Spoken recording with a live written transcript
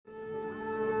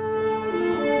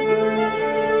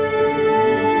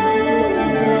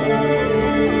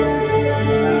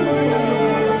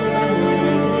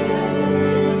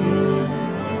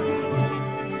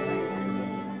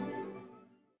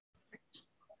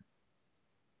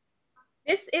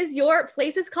This is your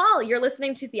Places Call. You're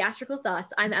listening to Theatrical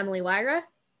Thoughts. I'm Emily Wyra.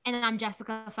 And I'm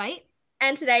Jessica Fight.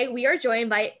 And today we are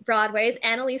joined by Broadway's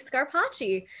Annalise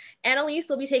Scarpacci. Annalise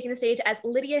will be taking the stage as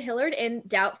Lydia Hillard in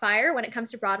Doubtfire when it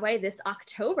comes to Broadway this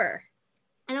October.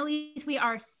 Annalise, we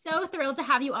are so thrilled to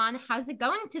have you on. How's it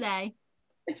going today?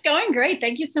 It's going great.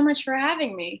 Thank you so much for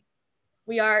having me.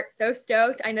 We are so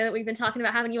stoked. I know that we've been talking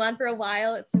about having you on for a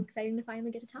while. It's so exciting to finally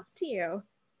get to talk to you.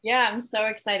 Yeah, I'm so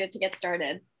excited to get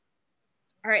started.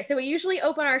 All right, so we usually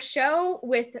open our show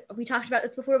with, we talked about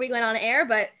this before we went on air,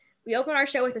 but we open our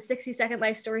show with a 60-second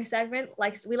life story segment.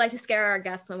 Like we like to scare our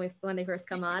guests when they first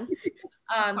come on. Of course.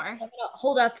 I'm gonna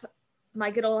hold up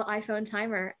my good old iPhone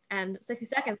timer and 60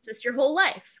 seconds, just your whole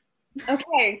life.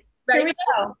 Okay, Ready? Here we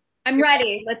go. I'm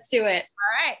ready. Let's do it.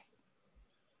 All right.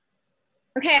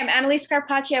 Okay, I'm Annalise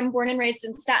Scarpacci. I'm born and raised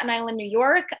in Staten Island, New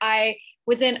York. I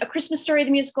was in A Christmas Story,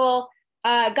 the musical,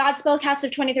 Godspell Cast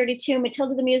of 2032,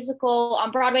 Matilda the musical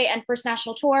on Broadway, and First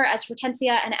National Tour as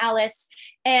Hortensia and Alice.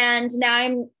 And now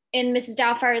I'm in Mrs.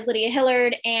 Doubtfire as Lydia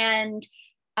Hillard, and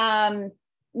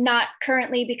not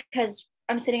currently because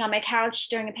I'm sitting on my couch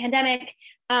during a pandemic.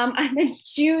 I'm in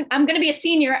June. I'm going to be a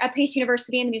senior at Pace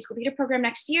University in the musical theater program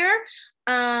next year.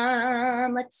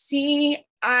 Let's see.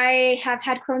 I have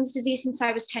had Crohn's disease since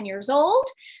I was 10 years old.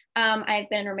 I've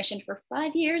been in remission for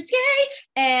 5 years, yay!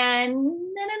 And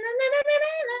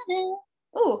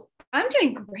oh, I'm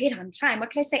doing great on time.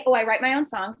 What can I say? Oh, I write my own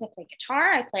songs. I play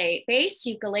guitar, I play bass,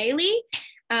 ukulele.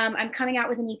 I'm coming out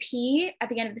with an EP at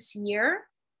the end of this year.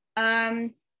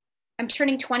 I'm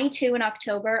turning 22 in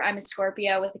October. I'm a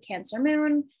Scorpio with a Cancer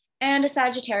moon and a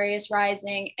Sagittarius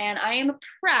rising, and I am a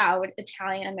proud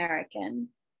Italian American.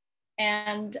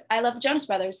 And I love the Jonas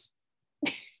Brothers.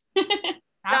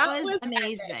 That was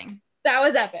amazing. Epic. That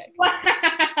was epic. Wow.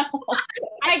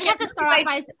 I just have to start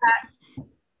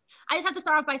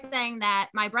off by saying that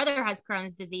my brother has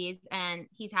Crohn's disease and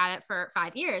he's had it for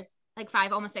 5 years, like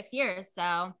 5, almost 6 years. So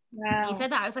wow. You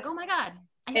said that. I was like, oh my God.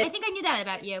 I think I knew that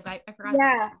about you, but I forgot.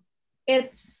 Yeah,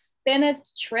 it's been a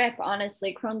trip,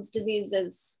 honestly. Crohn's disease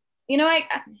is, I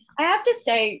have to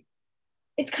say,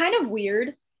 it's kind of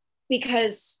weird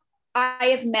because I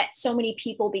have met so many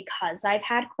people because I've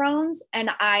had Crohn's, and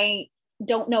I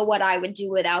don't know what I would do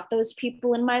without those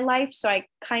people in my life. So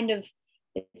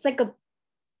it's like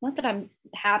not that I'm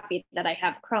happy that I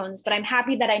have Crohn's, but I'm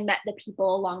happy that I met the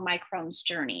people along my Crohn's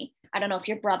journey. I don't know if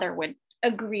your brother would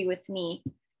agree with me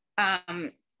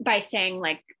by saying,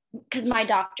 because my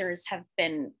doctors have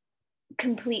been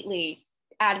completely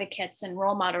advocates and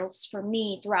role models for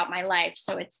me throughout my life.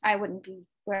 So I wouldn't be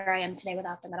where I am today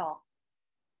without them at all.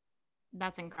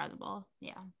 That's incredible.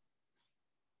 Yeah.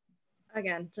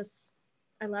 Again,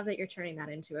 I love that you're turning that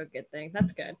into a good thing.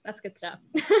 That's good. That's good stuff.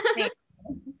 I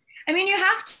mean, you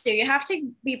have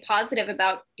to be positive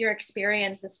about your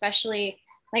experience, especially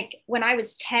like when I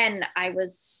was 10, I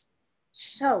was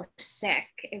so sick.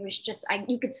 It was just,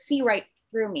 you could see right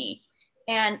through me.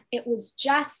 And it was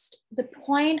just the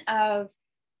point of,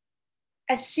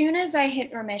 as soon as I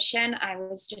hit remission, I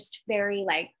was just very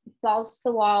balls to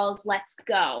the walls, let's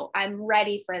go. I'm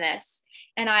ready for this.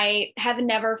 And I have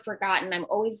never forgotten. I'm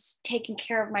always taking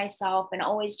care of myself and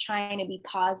always trying to be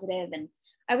positive. And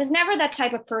I was never that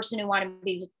type of person who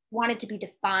wanted to be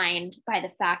defined by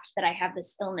the fact that I have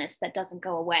this illness that doesn't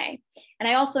go away. And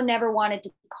I also never wanted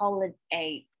to call it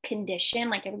a condition.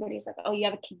 Like everybody's like, oh, you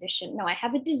have a condition. No, I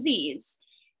have a disease.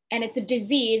 And it's a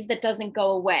disease that doesn't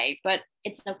go away, but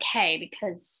it's okay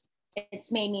because it's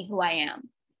made me who I am.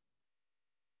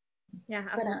 Yeah,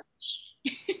 absolutely.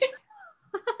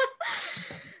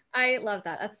 I love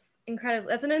that. That's incredible.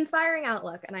 That's an inspiring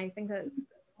outlook, and I think that's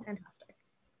fantastic.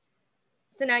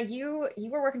 So now you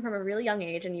were working from a really young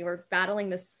age, and you were battling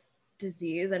this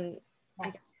disease, and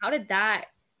yes. How did that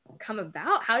come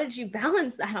about? How did you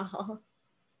balance that all?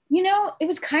 It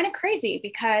was kind of crazy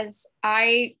because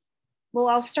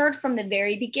I'll start from the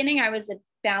very beginning. I was a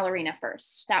ballerina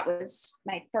first. That was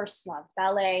my first love.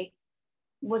 Ballet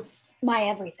was my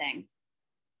everything.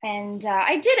 And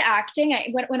I did acting.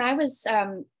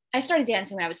 I started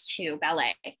dancing when I was 2,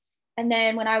 ballet. And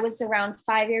then when I was around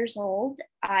 5 years old,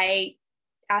 I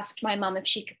asked my mom if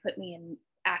she could put me in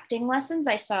acting lessons.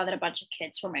 I saw that a bunch of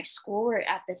kids from my school were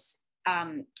at this,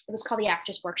 it was called the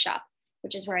Actors Workshop,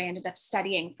 which is where I ended up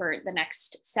studying for the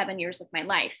next 7 years of my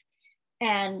life.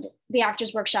 And the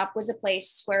Actors Workshop was a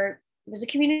place where it was a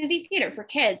community theater for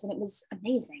kids, and it was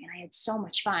amazing. And I had so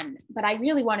much fun, but I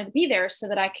really wanted to be there so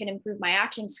that I could improve my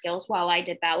acting skills while I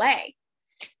did ballet.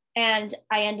 And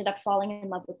I ended up falling in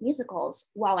love with musicals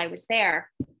while I was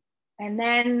there. And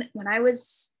then when I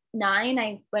was 9,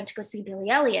 I went to go see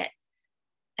Billy Elliot,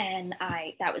 and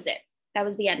that was it. that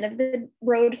was the end of the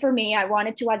road for me. I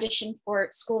wanted to audition for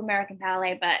School of American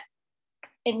Ballet, but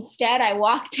instead I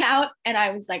walked out and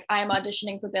I was like, I'm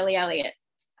auditioning for Billy Elliot.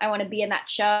 I want to be in that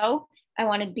show. I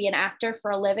want to be an actor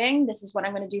for a living. This is what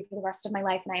I'm going to do for the rest of my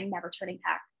life, and I am never turning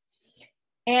back.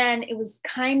 And it was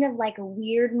kind of like a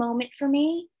weird moment for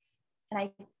me.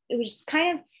 And it was just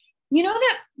kind of,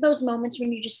 that those moments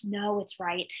when you just know it's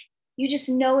right. You just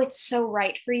know it's so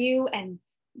right for you. And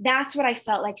that's what I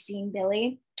felt like seeing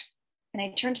Billy. And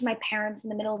I turned to my parents in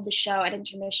the middle of the show at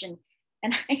intermission,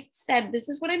 and I said, this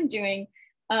is what I'm doing.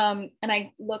 And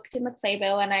I looked in the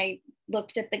playbill and I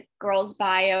looked at the girls'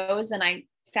 bios, and I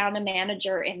found a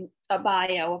manager in a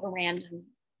bio of a random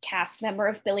cast member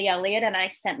of Billy Elliot, and I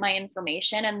sent my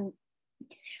information, and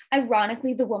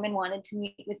ironically the woman wanted to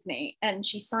meet with me and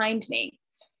she signed me.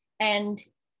 And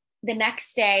the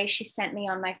next day she sent me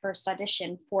on my first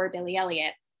audition for Billy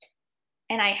Elliot,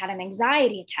 and I had an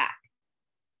anxiety attack.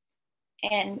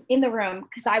 And in the room,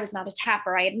 because I was not a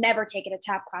tapper, I had never taken a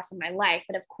tap class in my life,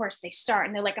 but of course they start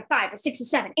and they're like a 5, a 6, a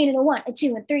 7, 8, and a 1, a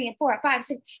 2, and 3, and 4, a 5,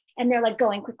 6, and they're like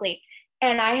going quickly.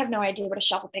 And I have no idea what a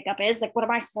shuffle pickup is. Like, what am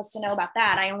I supposed to know about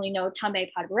that? I only know tombe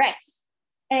pas de bourrée.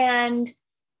 And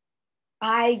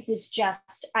I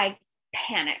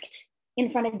panicked in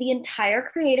front of the entire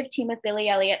creative team of Billy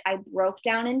Elliot. I broke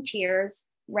down in tears,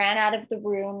 ran out of the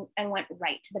room, and went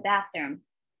right to the bathroom.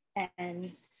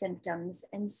 And symptoms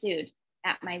ensued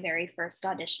at my very first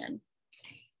audition.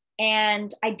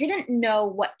 And I didn't know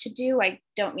what to do. I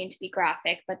don't mean to be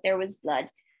graphic, but there was blood.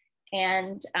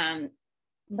 And,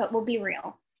 but we'll be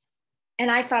real. And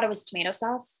I thought it was tomato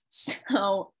sauce.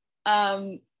 So,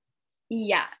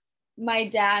 yeah, my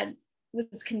dad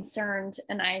was concerned,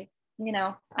 and I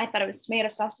thought it was tomato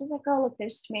sauce. I was like, oh, look,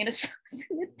 there's tomato sauce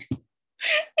in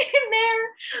there.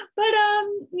 But,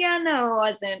 yeah, no, it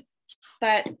wasn't.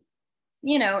 But,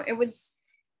 it was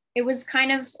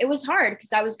hard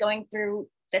because I was going through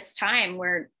this time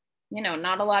where,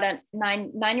 not a lot of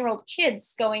nine-year-old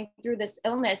kids going through this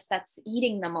illness that's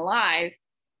eating them alive.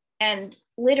 And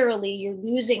literally you're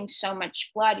losing so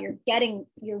much blood. You're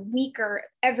weaker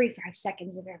every 5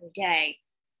 seconds of every day.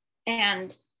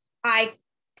 And I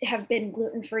have been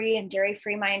gluten-free and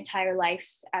dairy-free my entire life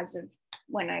as of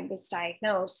when I was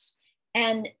diagnosed.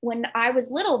 And when I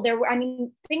was little,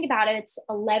 think about it, it's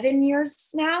 11 years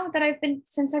now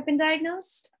since I've been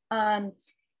diagnosed.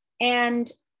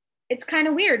 And it's kind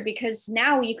of weird because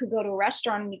now you could go to a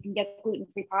restaurant and you can get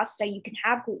gluten-free pasta. You can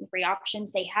have gluten-free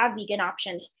options. They have vegan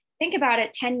options. Think about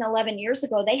it, 10, 11 years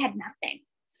ago, they had nothing.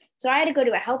 So I had to go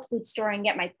to a health food store and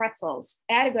get my pretzels.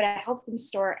 I had to go to a health food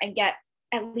store and get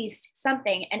at least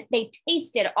something. And they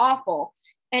tasted awful.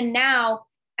 And now,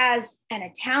 as an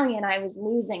Italian, I was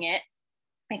losing it.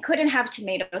 I couldn't have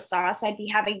tomato sauce. I'd be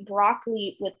having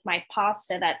broccoli with my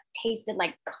pasta that tasted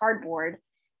like cardboard.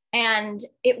 And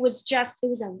it was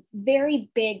a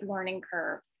very big learning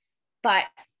curve. But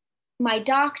my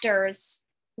doctors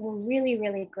were really,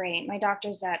 really great. My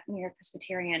doctors at New York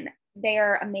Presbyterian, they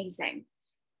are amazing.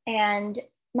 And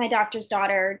my doctor's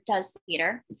daughter does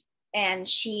theater. And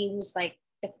she was like,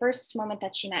 the first moment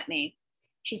that she met me,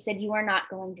 she said, you are not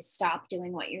going to stop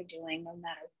doing what you're doing no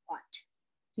matter what.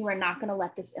 You are not going to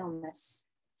let this illness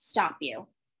stop you.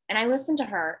 And I listened to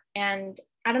her, and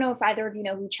I don't know if either of you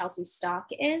know who Chelsea Stock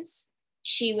is.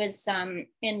 She was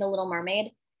in The Little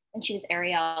Mermaid, and she was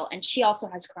Ariel, and she also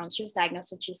has Crohn's. She was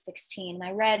diagnosed when she was 16.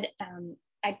 And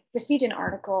I received an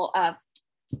article of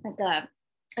like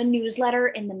a newsletter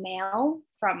in the mail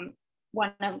from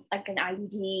one of like an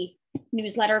IBD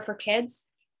newsletter for kids.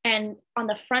 And on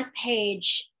the front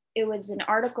page, it was an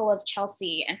article of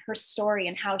Chelsea and her story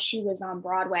and how she was on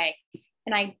Broadway.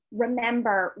 And I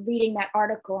remember reading that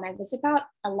article, and I was about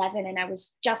 11, and I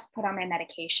was just put on my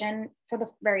medication for the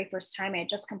very first time. I had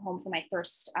just come home from my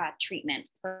first treatment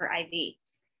for IV.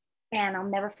 And I'll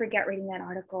never forget reading that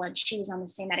article, and she was on the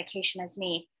same medication as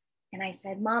me. And I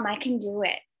said, Mom, I can do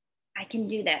it. I can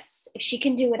do this. If she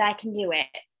can do it, I can do it.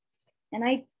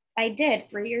 And I did.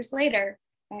 3 years later,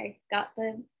 I got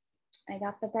the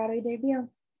Broadway debut.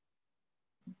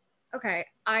 Okay,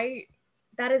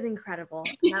 that is incredible.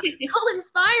 That was so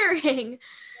inspiring.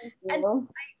 And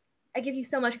I give you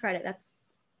so much credit.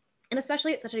 And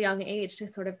especially at such a young age to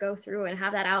sort of go through and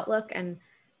have that outlook. And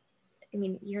I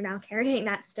mean, you're now carrying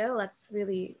that still. That's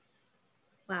really,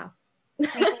 wow.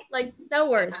 Like no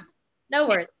words.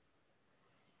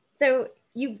 So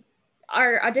you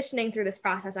are auditioning through this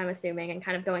process, I'm assuming, and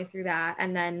kind of going through that,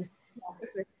 and then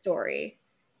the story.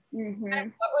 Mm-hmm. Kind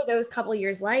of, what were those couple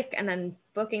years like? And then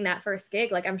booking that first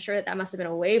gig, like I'm sure that must have been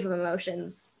a wave of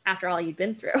emotions after all you'd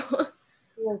been through. It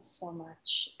was so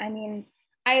much. I mean,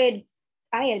 I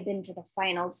I had been to the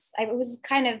finals. It was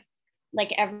kind of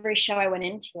like every show I went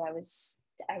into, I was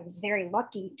very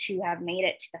lucky to have made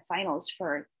it to the finals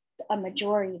for a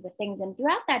majority of the things. And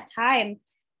throughout that time,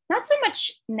 not so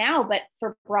much now, but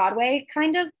for Broadway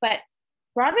kind of, but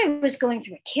Broadway was going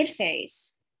through a kid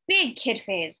phase, big kid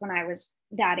phase when I was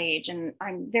that age. And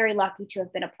I'm very lucky to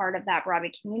have been a part of that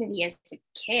Broadway community as a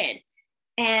kid.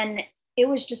 And it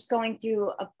was just going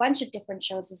through a bunch of different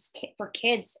shows for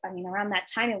kids. I mean, around that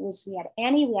time, we had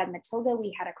Annie, we had Matilda,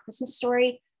 we had A Christmas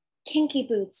Story, Kinky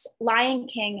Boots, Lion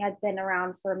King had been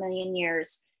around for a million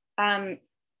years.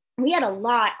 We had a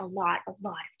lot of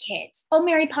kids. Oh,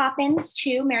 Mary Poppins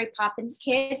too, Mary Poppins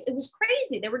kids. It was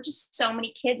crazy. There were just so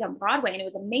many kids on Broadway and it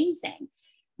was amazing.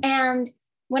 And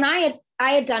when I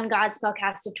had done Godspell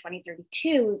Cast of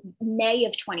 2032, May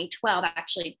of 2012,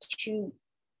 actually, to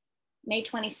May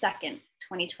 22nd,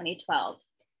 2012.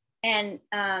 And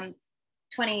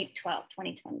 2012,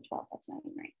 that's not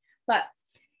even right. But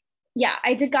yeah,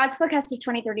 I did Godspell Cast of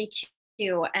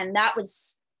 2032, and that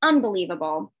was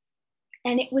unbelievable.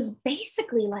 And it was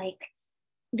basically like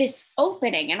this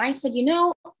opening. And I said,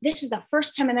 this is the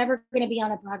first time I'm ever going to be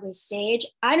on a Broadway stage.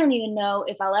 I don't even know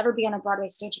if I'll ever be on a Broadway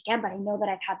stage again, but I know that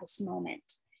I've had this moment.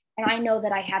 And I know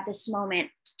that I had this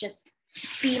moment to just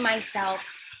be myself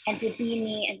and to be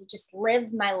me and to just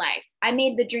live my life. I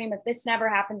made the dream. If this never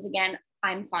happens again,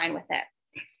 I'm fine with it.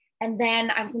 And then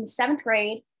I was in the 7th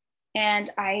grade and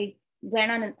I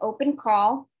went on an open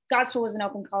call. Godspell was an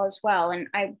open call as well. And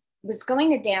I was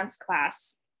going to dance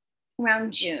class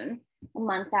around June, a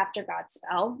month after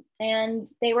Godspell, and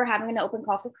they were having an open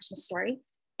call for Christmas Story.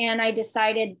 And I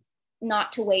decided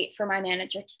not to wait for my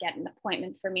manager to get an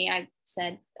appointment for me. I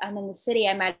said, I'm in the city,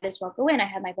 I might as well go in. I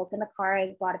had my book in the car.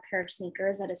 I bought a pair of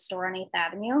sneakers at a store on 8th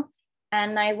Avenue.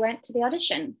 And I went to the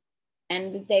audition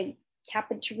and they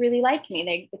happened to really like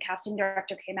me. The casting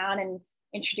director came out and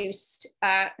introduced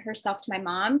herself to my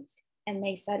mom. And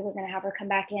they said, we're gonna have her come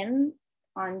back in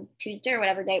on Tuesday or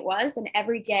whatever day it was. And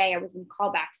every day I was in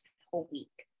callbacks the whole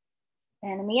week.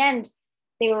 And in the end,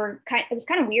 it was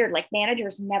kind of weird. Like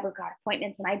managers never got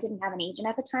appointments and I didn't have an agent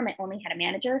at the time. I only had a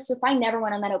manager. So if I never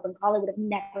went on that open call, I would have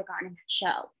never gotten in that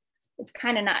show. It's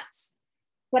kind of nuts.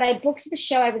 But I booked the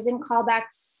show. I was in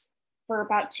callbacks for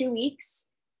about 2 weeks,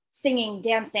 singing,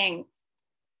 dancing,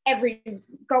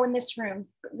 go in this room,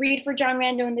 read for John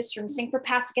Rando in this room, sing for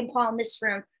Pasek and Paul in this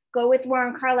room, go with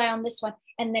Warren Carlyle in this one.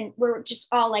 And then we're just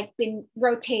all like been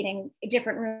rotating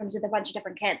different rooms with a bunch of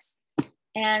different kids.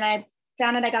 And I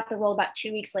found out I got the role about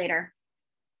 2 weeks later.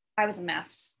 I was a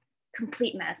mess,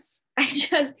 complete mess.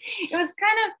 It was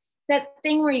kind of that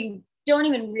thing where you don't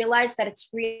even realize that it's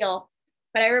real.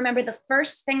 But I remember the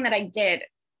first thing that I did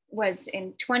was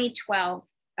in 2012,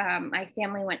 my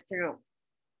family went through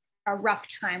a rough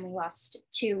time. We lost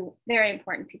 2 very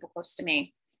important people close to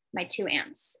me, my 2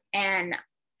 aunts and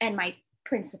my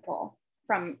principal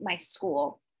from my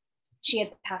school. She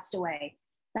had passed away.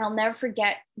 And I'll never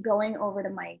forget going over to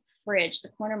my fridge, the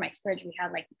corner of my fridge, we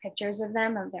had like pictures of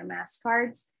them, of their mass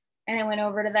cards. And I went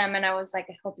over to them and I was like,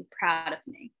 I hope you're proud of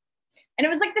me. And it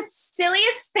was like the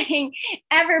silliest thing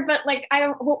ever. But like, I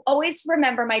will always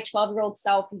remember my 12-year-old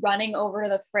self running over to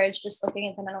the fridge, just looking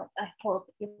at them and I hope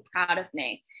you're proud of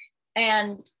me.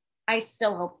 And I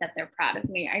still hope that they're proud of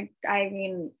me. I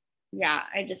mean, yeah,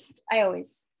 I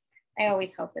always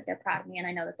hope that they're proud of me and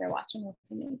I know that they're watching with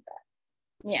me.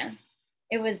 But yeah,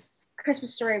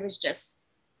 Christmas Story was just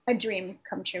a dream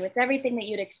come true. It's everything that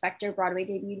you'd expect your Broadway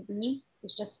debut to be.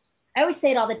 It's just, I always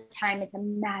say it all the time, it's a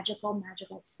magical,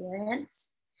 magical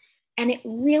experience. And it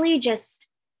really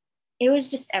it was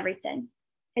just everything.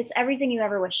 It's everything you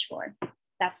ever wished for.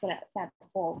 That's what that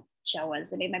whole show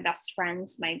was. I made my best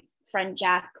friends. My friend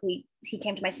Jack, he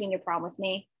came to my senior prom with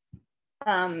me.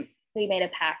 We made a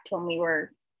pact when we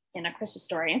were in A Christmas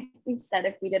Story. We said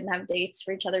if we didn't have dates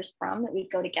for each other's prom, that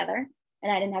we'd go together.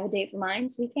 And I didn't have a date for mine,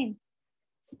 so we came.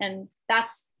 And that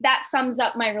sums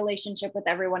up my relationship with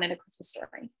everyone in A Christmas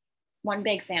Story. One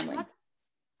big family. That's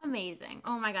amazing.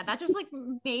 Oh my God, that just like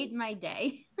made my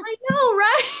day. I know,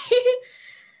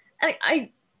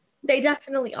 right? They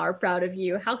definitely are proud of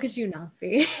you. How could you not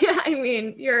be? I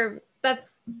mean,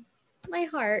 that's my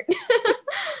heart.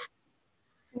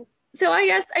 So I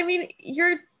guess,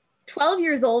 you're 12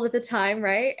 years old at the time,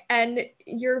 right? And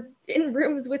you're in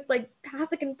rooms with like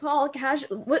Pasek and Paul.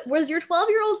 Was your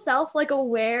 12-year-old self like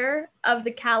aware of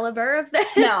the caliber of this?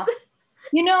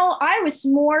 No. I was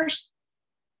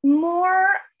more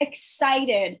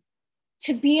excited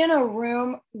to be in a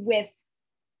room with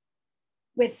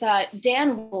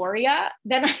Dan Lauria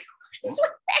than I was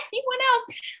with anyone else.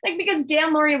 Like, because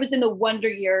Dan Lauria was in the Wonder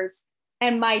Years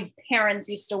and my parents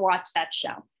used to watch that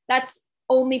show. That's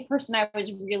only person I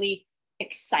was really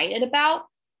excited about.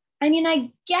 I mean,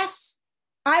 I guess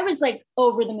I was like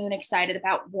over the moon excited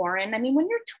about Warren. I mean, when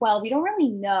you're 12, you don't really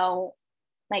know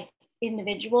like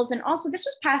individuals. And also, this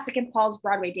was Pasek and Paul's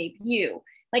Broadway debut.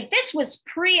 Like, this was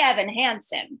pre-Evan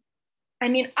Hansen. I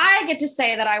mean, I get to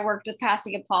say that I worked with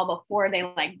Pasek and Paul before they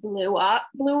like blew up.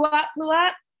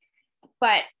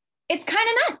 But it's kind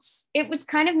of nuts. It was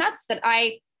kind of nuts that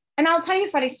and I'll tell you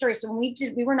a funny story. So when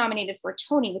we were nominated for a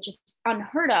Tony, which is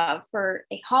unheard of for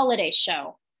a holiday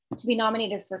show to be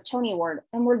nominated for a Tony Award.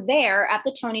 And we're there at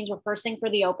the Tonys rehearsing for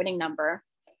the opening number.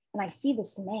 And I see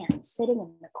this man sitting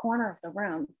in the corner of the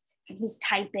room. And he's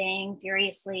typing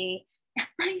furiously. And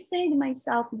I say to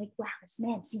myself, I'm like, wow, this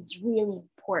man seems really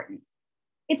important.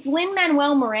 It's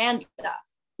Lin-Manuel Miranda,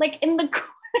 like in the corner.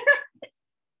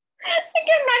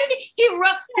 Again, not even, he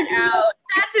wrote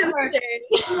That's insane.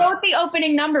 He wrote the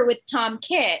opening number with Tom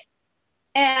Kitt.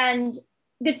 And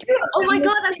the two of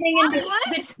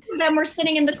them were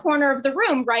sitting in the corner of the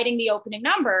room writing the opening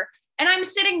number. And I'm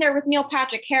sitting there with Neil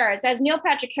Patrick Harris as Neil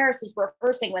Patrick Harris is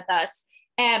rehearsing with us.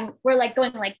 And we're like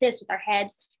going like this with our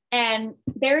heads. And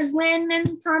there's Lynn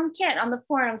and Tom Kitt on the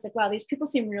floor. And I was like, wow, these people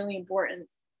seem really important.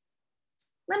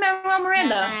 Lin-Manuel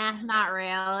Miranda. Nah, not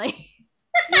really.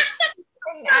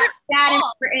 Not that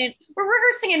important. We're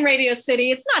rehearsing in Radio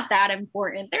City. It's not that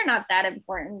important. They're not that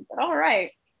important, but all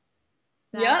right.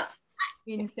 That's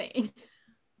insane.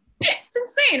 It's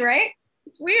insane, right?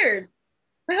 It's weird.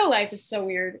 My whole life is so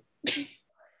weird. I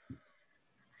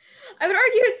would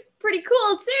argue it's pretty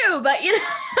cool too, but you know.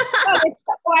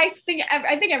 I think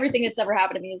everything that's ever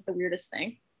happened to me is the weirdest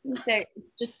thing.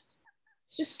 It's just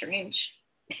strange.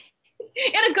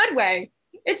 In a good way.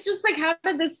 It's just like, how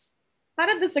did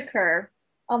this occur?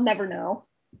 I'll never know.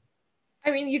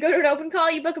 I mean, you go to an open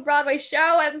call, you book a Broadway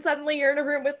show, and suddenly you're in a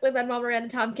room with Lin-Manuel Miranda,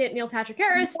 Tom Kitt, Neil Patrick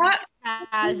Harris.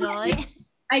 Casually.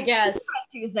 I guess.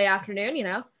 Tuesday afternoon, you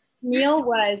know.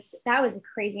 That was a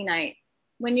crazy night.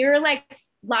 When you're like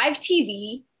live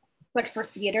TV, but for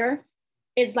theater,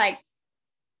 is like,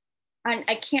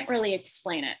 I can't really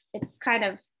explain it. It's kind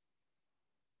of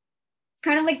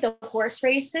like the horse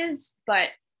races, but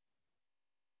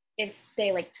if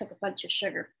they like took a bunch of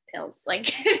sugar pills,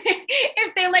 like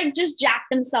if they like just jacked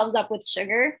themselves up with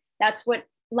sugar, that's what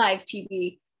live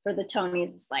TV for the Tonys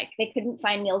is like. They couldn't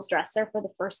find Neil's dresser for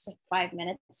the first 5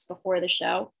 minutes before the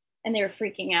show, and they were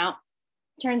freaking out.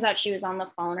 Turns out she was on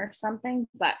the phone or something,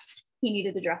 but he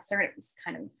needed the dresser. It was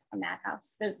kind of a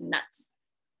madhouse. It was nuts.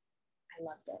 I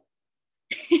loved it.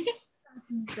 That's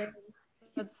insane.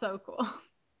 That's so cool.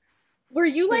 Were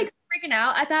you like freaking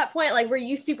out at that point? Like, were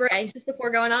you super anxious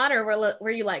before going on, or were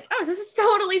you like, oh, this is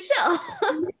totally chill?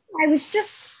 I was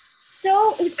just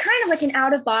it was kind of like an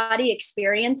out of body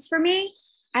experience for me.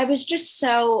 I was just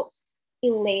so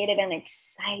elated and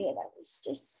excited. I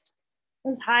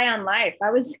was high on life.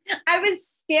 I was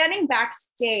standing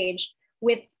backstage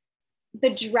with the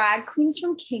drag queens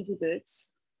from Kinky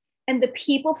Boots and the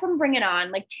people from Bring It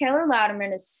On. Like, Taylor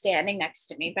Louderman is standing next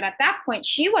to me, but at that point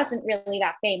she wasn't really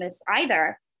that famous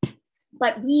either.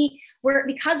 But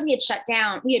because we had shut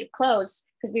down, we had closed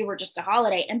because we were just a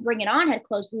holiday, and Bring It On had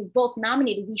closed. We were both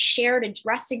nominated. We shared a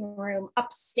dressing room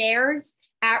upstairs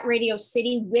at Radio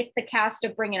City with the cast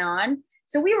of Bring It On.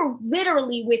 So we were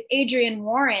literally with Adrienne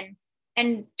Warren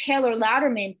and Taylor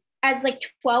Louderman as like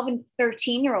 12 and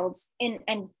 13-year-olds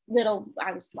and little,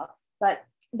 I was 12, but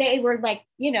they were like,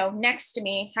 you know, next to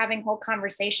me having whole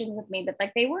conversations with me, but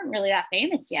like they weren't really that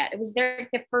famous yet. It was their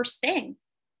first thing.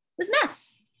 It was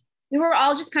nuts. We were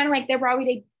all just kind of like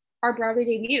our Broadway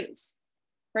debuts.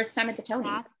 First time at the Tonys.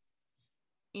 That's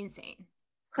insane.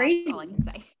 Crazy. That's all I can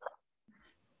say.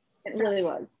 It really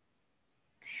was.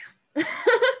 Damn.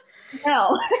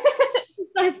 No.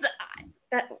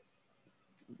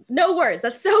 No words.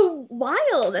 That's so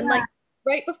wild. And like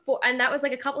right before, and that was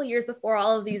like a couple of years before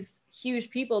all of these huge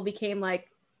people became like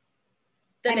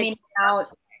now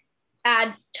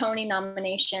add Tony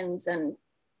nominations and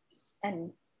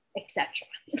etc.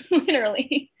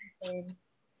 Literally.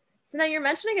 So now you're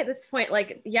mentioning at this point,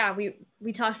 like, yeah,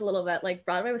 we talked a little bit, like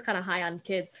Broadway was kind of high on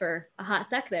kids for a hot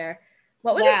sec there.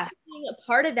 What was it being a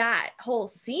part of that whole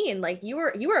scene? Like you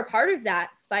were a part of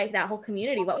that Spike, that whole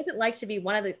community. What was it like to be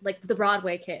one of the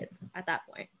Broadway kids at that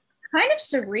point? Kind of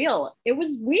surreal. It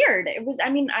was weird. It was, I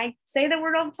mean, I say that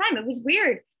word all the time. It was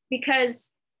weird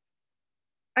because,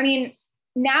 I mean,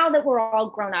 now that we're all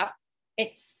grown up,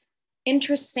 it's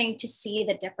interesting to see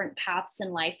the different paths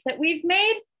in life that we've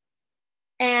made.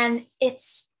 And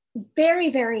it's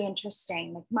very, very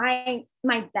interesting. Like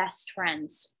my best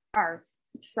friends are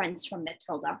friends from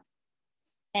Matilda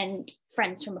and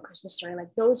friends from A Christmas Story.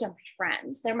 Like those are my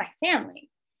friends. They're my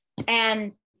family.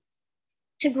 And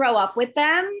to grow up with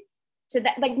them, so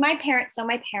that like my parents,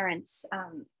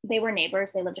 they were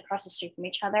neighbors. They lived across the street from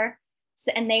each other.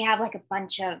 So, and they have like a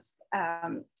bunch of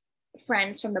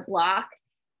friends from the block.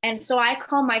 And so I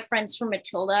call my friends from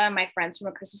Matilda and my friends from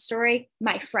A Christmas Story,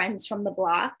 my friends from the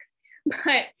block.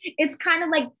 But it's kind of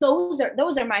like those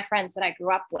are my friends that I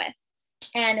grew up with.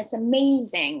 And it's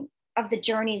amazing of the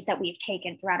journeys that we've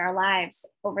taken throughout our lives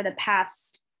over the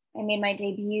past. I made my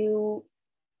debut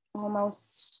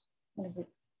almost,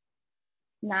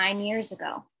 9 years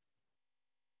ago.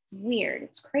 It's weird.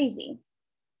 It's crazy.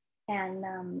 And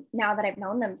now that I've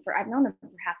known them for half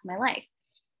of my life,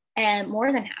 and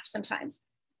more than half sometimes.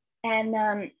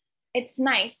 And it's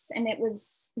nice. And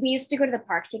we used to go to the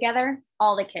park together,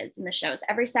 all the kids in the shows.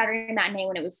 Every Saturday matinee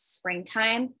when it was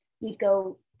springtime, we'd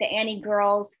go, the Annie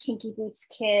girls, Kinky Boots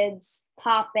kids,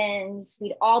 Poppins,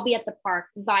 we'd all be at the park.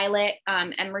 Violet,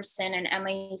 Emerson, and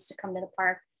Emma used to come to the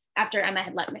park after Emma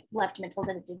had left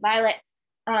Matilda to do Violet.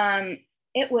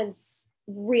 It was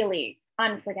really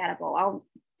unforgettable.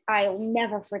 I'll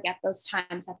never forget those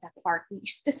times at that park. We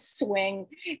used to swing.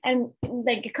 And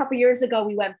like a couple years ago,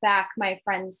 we went back, my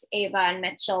friends Ava and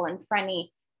Mitchell and Frenny,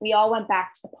 we all went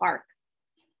back to the park.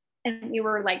 And we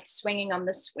were like swinging on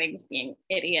the swings, being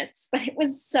idiots. But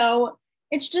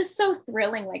it's just so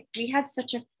thrilling. Like we had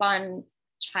such a fun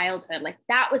childhood. Like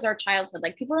that was our childhood.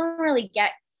 Like people don't really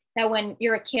get that when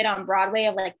you're a kid on Broadway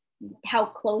of like how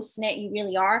close knit you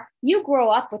really are. You grow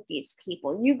up with these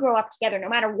people. You grow up together. No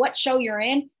matter what show you're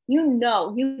in,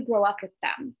 you grow up with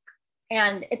them.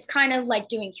 And it's kind of like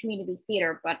doing community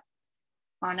theater, but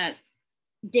on a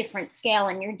different scale.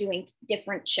 And you're doing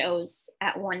different shows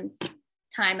at one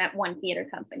time at one theater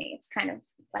company. It's kind of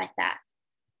like that.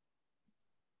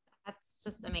 That's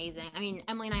just amazing. I mean,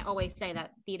 Emily and I always say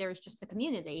that theater is just a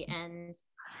community, and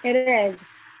it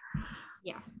is.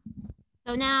 Yeah.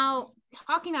 So now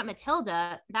talking about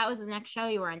Matilda, that was the next show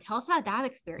you were in. Tell us about that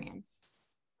experience.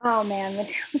 Oh man,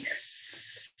 Matilda.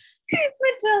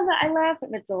 Matilda, I laugh at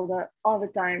Matilda all the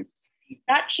time.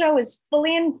 That show is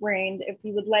fully ingrained. If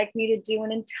you would like me to do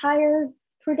an entire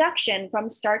production from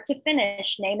start to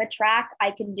finish, name a track,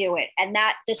 I can do it. And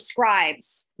that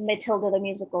describes Matilda the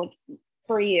musical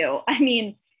for you. I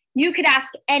mean, you could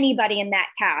ask anybody in that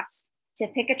cast to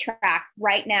pick a track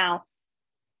right now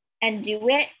and do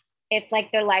it if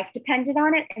like their life depended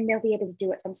on it, and they'll be able to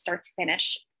do it from start to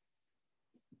finish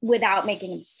without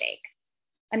making a mistake.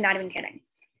 I'm not even kidding.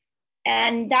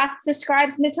 And that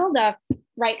describes Matilda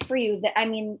right for you. I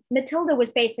mean, Matilda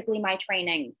was basically my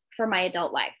training for my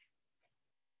adult life,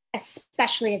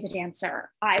 especially as a dancer.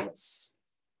 I told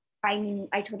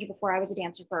you before, I was a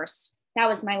dancer first. That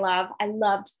was my love. I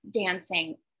loved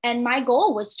dancing. And my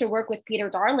goal was to work with Peter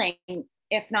Darling,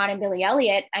 if not in Billy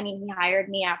Elliot. I mean, he hired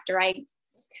me after I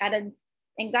had an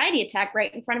anxiety attack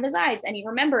right in front of his eyes. And he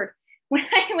remembered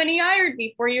when he hired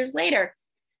me 4 years later.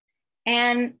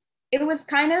 And it was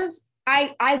kind of,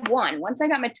 I won. Once I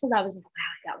got Matilda, I was like, wow,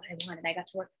 I got what I wanted. I got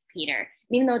to work with Peter.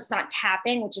 And even though it's not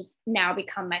tapping, which has now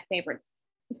become my favorite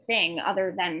thing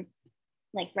other than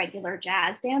like regular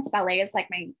jazz dance, ballet is like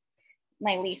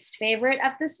my least favorite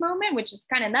at this moment, which is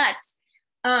kind of nuts.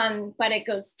 But it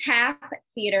goes tap,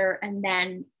 theater, and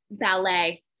then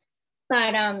ballet.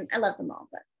 But I love them all,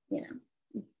 but you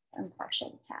know, I'm partial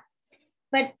to tap.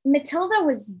 But Matilda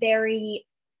was it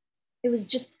was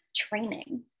just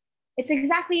training. It's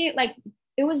exactly like,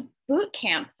 it was boot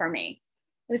camp for me.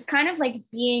 It was kind of like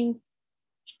we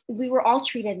were all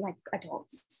treated like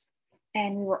adults,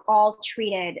 and we were all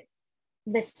treated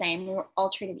the same. We were all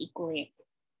treated equally,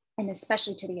 and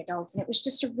especially to the adults. And it was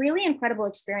just a really incredible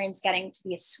experience getting to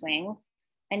be a swing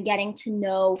and getting to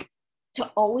know to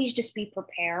always just be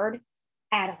prepared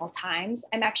at all times.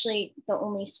 I'm actually the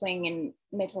only swing in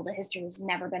Matilda history who's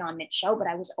never been on mid-show, but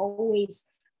I was always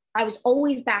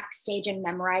backstage and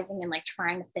memorizing and like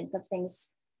trying to think of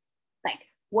things like,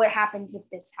 what happens if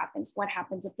this happens? What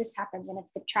happens if this happens? And if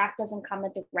the track doesn't come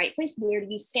at the right place, where do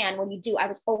you stand? What do you do? I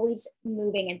was always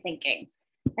moving and thinking.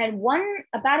 And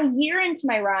about a year into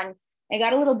my run, I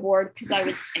got a little bored because I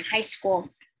was in high school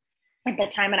at the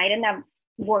time and I didn't have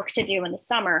work to do in the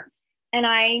summer. And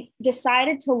I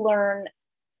decided to learn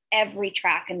every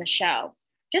track in the show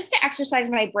just to exercise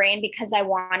my brain, because I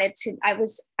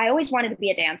always wanted to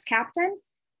be a dance captain.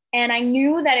 And I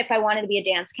knew that if I wanted to be a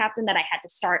dance captain, that I had to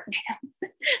start now.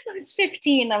 I was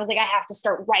 15. I was like, I have to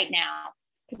start right now.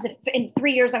 Because if in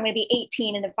 3 years, I'm going to be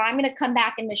 18. And if I'm going to come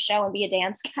back in the show and be a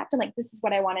dance captain, like, this is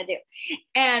what I want to do.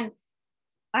 And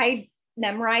I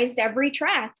memorized every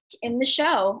track in the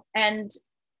show. And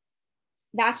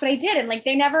that's what I did. And like,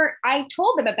 I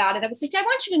told them about it. I was like, I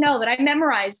want you to know that I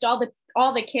memorized all the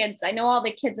all the kids. I know all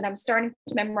the kids, and I'm starting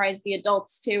to memorize the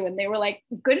adults too. And they were like,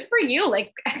 good for you,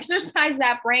 like exercise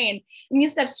that brain. And we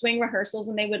used to have swing rehearsals,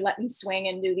 and they would let me swing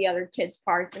and do the other kids'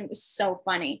 parts. And it was so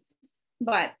funny.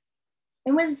 But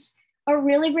it was a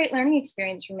really great learning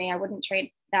experience for me. I wouldn't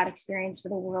trade that experience for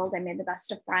the world. I made the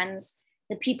best of friends.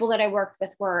 The people that I worked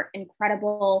with were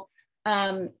incredible.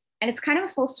 And it's kind of a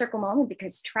full circle moment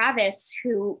because Travis,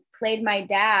 who played my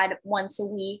dad once a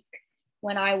week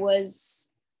when I was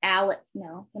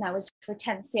when I was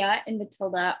Hortensia in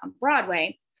Matilda on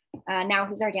Broadway, now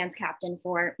he's our dance captain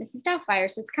for Mrs. Doubtfire.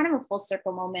 So it's kind of a full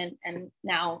circle moment. And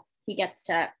now he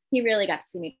really got to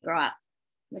see me grow up,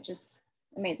 which is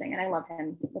amazing. And I love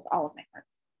him with all of my heart.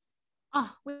 Oh,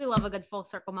 we love a good full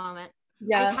circle moment.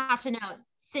 Yeah. I just have to know,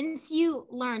 since you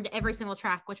learned every single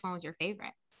track, which one was your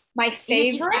favorite? My favorite?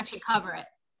 Even if you can actually cover it.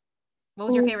 What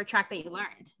was your favorite track that you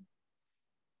learned?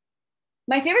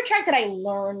 My favorite track that I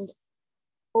learned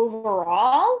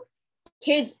overall,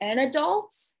 kids and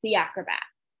adults, the Acrobat.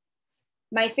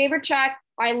 My favorite track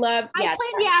I loved. I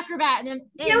played the Acrobat in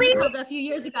Matilda a few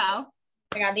years ago. Oh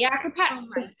my God, the Acrobat. Oh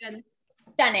my goodness.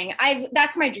 Stunning.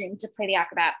 That's my dream, to play the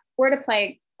Acrobat or to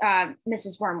play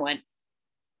Mrs. Wormwood.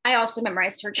 I also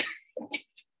memorized her.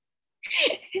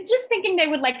 Just thinking they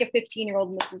would like a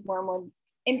 15-year-old Mrs. Wormwood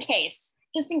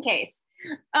just in case.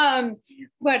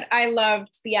 But I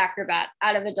loved the Acrobat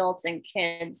out of adults and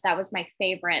kids. That was my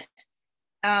favorite.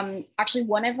 Actually,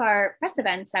 one of our press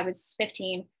events, I was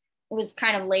 15. It was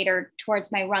kind of later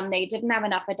towards my run. They didn't have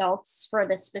enough adults for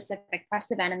this specific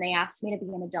press event, and they asked me to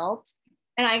be an adult.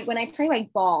 And when I tell you I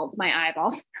bawled my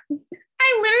eyeballs,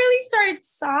 I literally started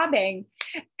sobbing.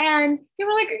 And they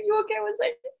were like, "Are you okay?" I was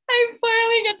like, "I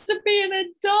finally get to be an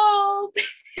adult."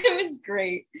 It was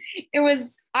great.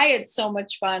 I had so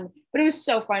much fun, but it was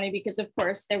so funny because of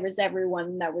course there was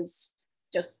everyone that was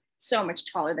just so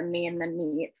much taller than me and then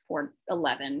me at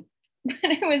 4'11".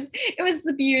 It was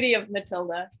the beauty of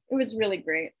Matilda. It was really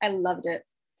great. I loved it.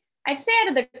 I'd say out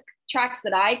of the tracks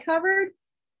that I covered,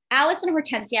 Alice and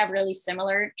Hortensia have really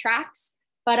similar tracks,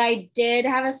 but I did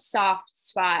have a soft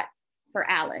spot for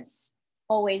Alice.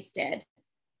 Always did.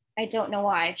 I don't know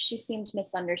why. She seemed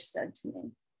misunderstood to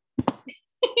me.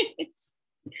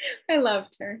 I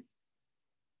loved her.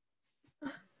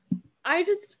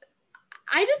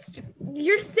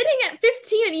 You're sitting at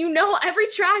 15 and you know every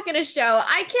track in a show.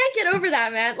 I can't get over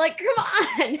that, man. Like, come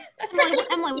on.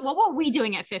 Emily, what were we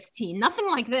doing at 15? Nothing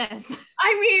like this.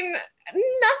 I mean,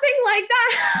 nothing like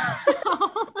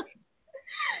that.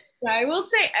 Yeah, I will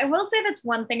say that's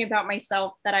one thing about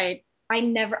myself that I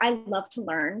love to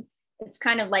learn. It's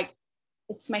kind of like,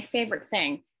 it's my favorite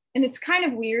thing. And it's kind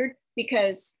of weird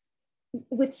because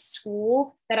with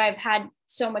school that I've had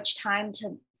so much time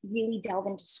to really delve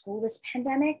into school this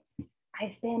pandemic,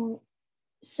 I've been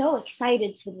so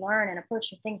excited to learn and approach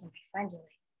the things that my friends are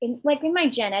in my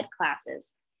gen ed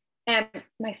classes. And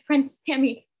my friend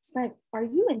Sammy, it's like, "Are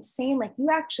you insane? Like, you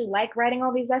actually like writing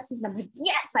all these essays?" And I'm like,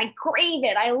 "Yes, I crave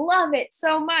it. I love it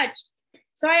so much."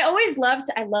 So I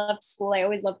loved school. I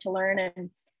always loved to learn.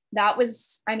 And that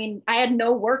was, I had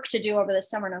no work to do over the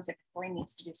summer. And I was like, "My brain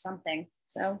needs to do something."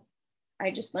 So I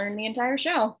just learned the entire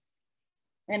show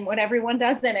and what everyone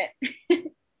does in it.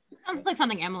 Sounds like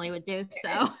something Emily would do. So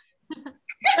I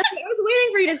was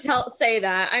waiting for you to say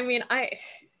that. I mean, I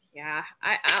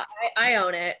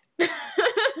own it.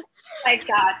 Like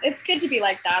that. It's good to be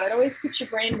like that. It always keeps your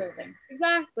brain moving.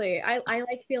 Exactly. I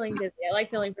like feeling busy. I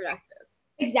like feeling productive.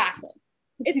 Exactly.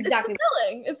 It's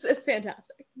fulfilling. It's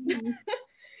fantastic. Mm-hmm.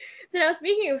 So now,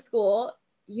 speaking of school,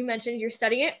 you mentioned you're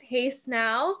studying at Pace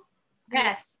now.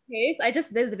 Yes. Pace. I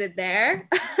just visited there.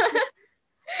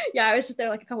 Yeah, I was just there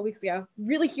like a couple weeks ago.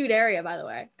 Really cute area, by the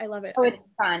way. I love it. Oh,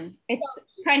 it's fun.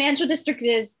 Financial District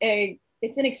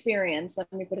it's an experience.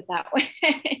 Let me put it that way.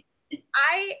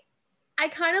 I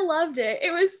kind of loved it.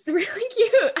 It was really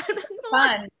cute.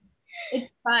 Fun.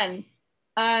 It's fun.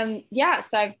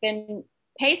 So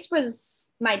Pace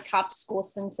was my top school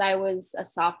since I was a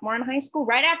sophomore in high school.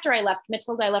 Right after I left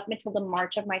Matilda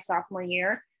March of my sophomore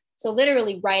year. So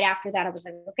literally right after that, I was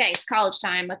like, okay, it's college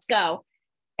time. Let's go.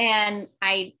 And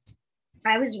I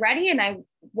was ready and I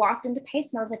walked into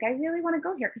Pace and I was like, I really want to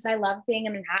go here because I love being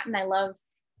in Manhattan. I love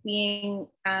being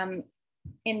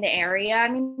in the area. I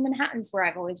mean, Manhattan's where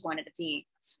I've always wanted to be.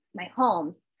 It's my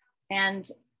home. And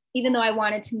even though I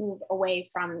wanted to move away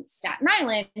from Staten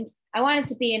Island, I wanted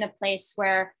to be in a place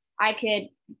where I could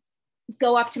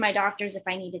go up to my doctors if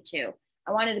I needed to.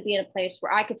 I wanted to be in a place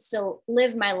where I could still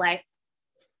live my life.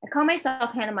 I call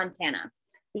myself Hannah Montana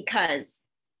because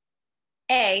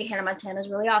A, Hannah Montana is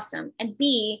really awesome. And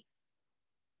B,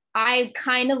 I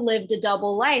kind of lived a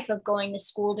double life of going to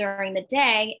school during the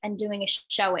day and doing a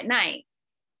show at night.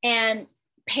 And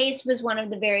Pace was one of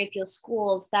the very few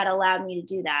schools that allowed me to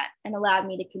do that and allowed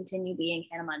me to continue being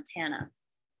Hannah Montana.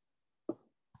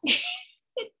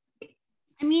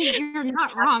 I mean, you're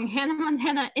not wrong. Hannah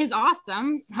Montana is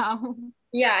awesome. So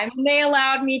yeah, I mean, they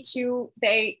allowed me to,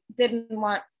 they didn't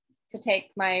want to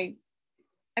take my,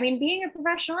 I mean, being a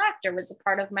professional actor was a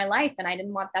part of my life and I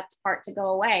didn't want that part to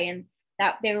go away. And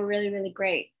that they were really, really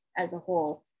great as a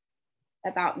whole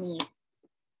about me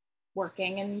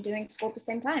working and doing school at the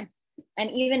same time.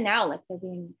 And even now, like they're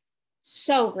being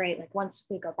so great. Like once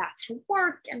we go back to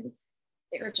work and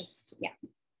they're just, yeah,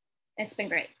 it's been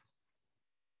great.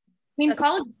 I mean,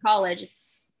 college is college.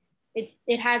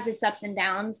 It has its ups and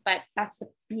downs, but that's the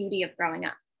beauty of growing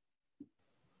up.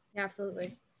 Yeah,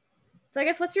 absolutely. So I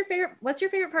guess what's your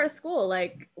favorite part of school?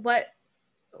 Like what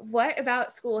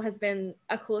about school has been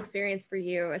a cool experience for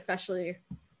you, especially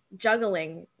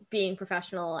juggling being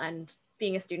professional and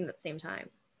being a student at the same time?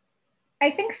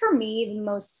 I think for me, the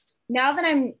most, now that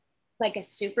I'm like a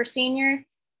super senior,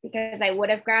 because I would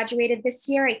have graduated this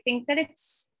year, I think that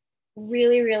it's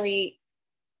really, really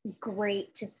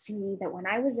great to see that when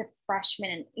I was a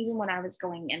freshman, and even when I was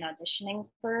going and auditioning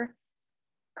for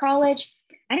college,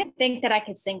 I didn't think that I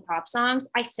could sing pop songs.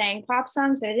 I sang pop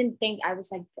songs, but I didn't think I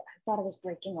was like, I thought I was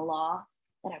breaking a law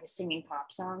that I was singing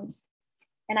pop songs.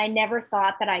 And I never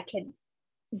thought that I could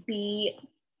be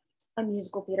a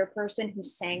musical theater person who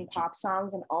sang pop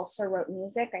songs and also wrote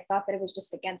music. I thought that it was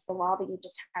just against the law, that you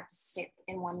just had to stick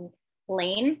in one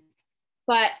lane.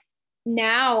 But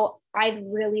now I've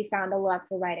really found a love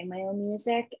for writing my own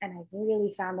music, and I've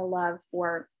really found a love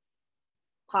for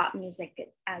pop music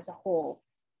as a whole.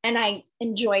 And I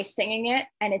enjoy singing it,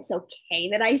 and it's okay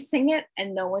that I sing it,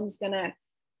 and no one's gonna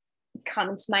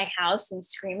come to my house and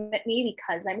scream at me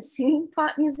because I'm singing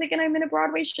pop music and I'm in a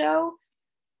Broadway show.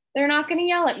 They're not gonna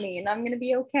yell at me and I'm gonna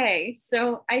be okay.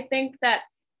 So I think that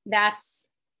that's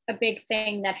a big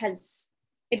thing that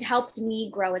it helped me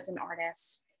grow as an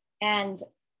artist. And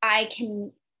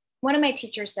one of my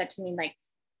teachers said to me, like,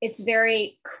 it's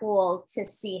very cool to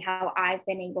see how I've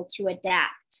been able to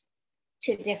adapt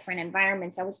to different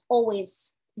environments. I was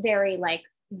always very like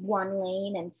one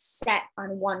lane and set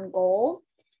on one goal.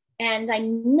 And I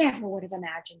never would have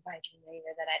imagined by junior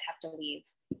year that I'd have to leave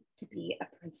to be a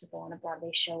principal on a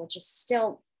Broadway show, which is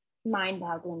still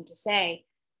mind-boggling to say,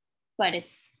 but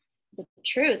it's the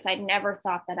truth. I never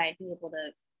thought that I'd be able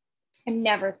to, I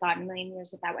never thought in a million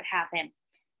years that would happen.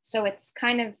 So it's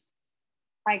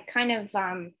I kind of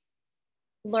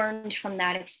learned from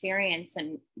that experience,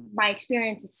 and my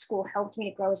experience at school helped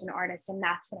me to grow as an artist, and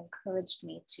that's what encouraged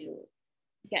me to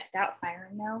get Doubtfire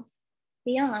and now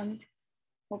beyond,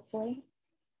 hopefully.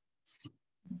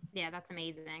 Yeah, that's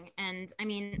amazing. And I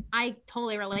mean, I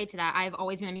totally relate to that. I've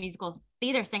always been a musical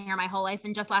theater singer my whole life,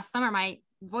 and just last summer my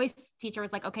voice teacher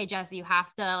was like, okay, Jessie, you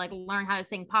have to like learn how to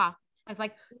sing pop. I was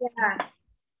like, yeah.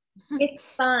 It's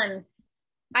fun.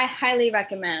 I highly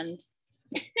recommend.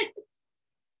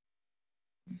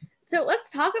 So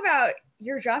let's talk about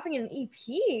you're dropping an EP,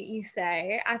 you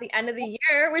say, at the end of the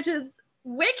year, which is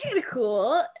wicked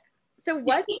cool. So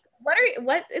what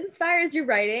inspires your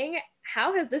writing?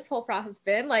 How has this whole process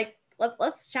been? Like,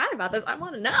 let's chat about this. I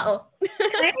want to know.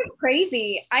 Kind of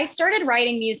crazy. I started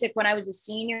writing music when I was a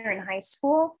senior in high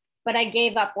school, but I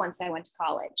gave up once I went to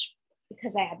college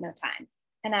because I had no time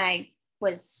and I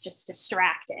was just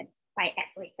distracted by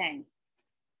everything.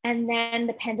 And then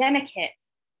the pandemic hit,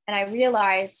 and I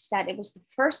realized that it was the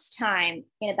first time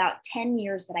in about 10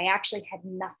 years that I actually had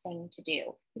nothing to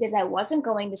do, because I wasn't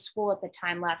going to school at the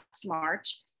time last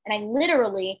March. And I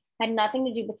literally had nothing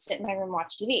to do but sit in my room and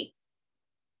watch TV.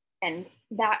 And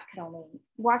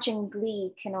watching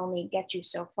Glee can only get you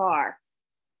so far.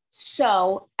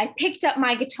 So I picked up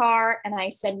my guitar and I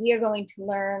said, we are going to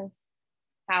learn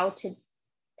how to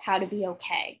be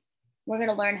okay. We're going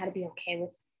to learn how to be okay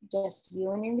with just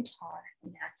you and your guitar,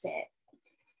 and that's it.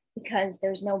 Because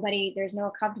there's no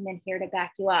accompaniment here to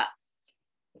back you up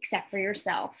except for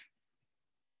yourself.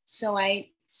 So I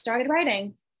started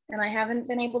writing and I haven't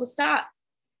been able to stop.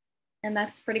 And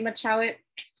that's pretty much how it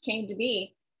came to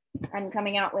be. I'm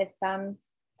coming out with a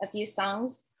few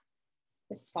songs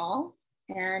this fall,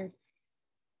 and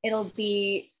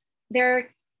they're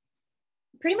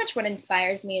pretty much what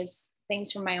inspires me is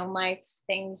things from my own life,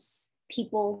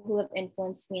 people who have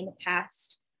influenced me in the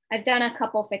past. I've done a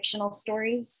couple fictional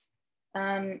stories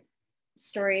that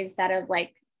have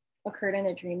like occurred in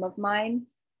a dream of mine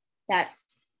that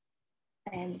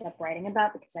I ended up writing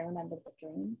about because I remembered the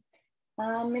dream.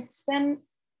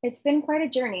 It's been quite a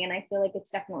journey, and I feel like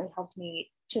it's definitely helped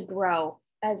me to grow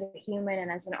as a human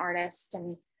and as an artist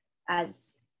and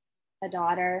as a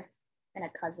daughter and a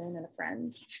cousin and a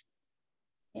friend.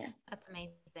 Yeah. That's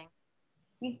amazing.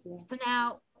 Thank you. So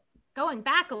now going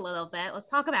back a little bit, let's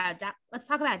talk about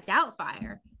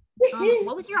Doubtfire.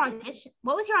 What was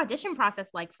your audition process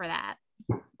like for that?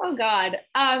 Oh God.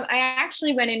 I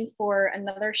actually went in for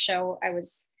another show. I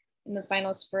was in the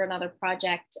finals for another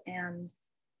project and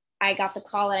I got the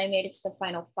call and I made it to the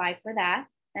final 5 for that.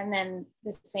 And then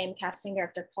the same casting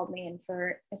director called me in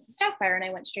for Mrs. Doubtfire and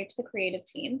I went straight to the creative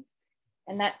team.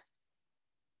 And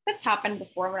that's happened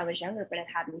before when I was younger, but it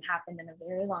hadn't happened in a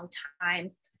very long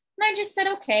time. And I just said,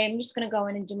 okay, I'm just going to go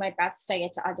in and do my best. I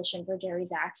get to audition for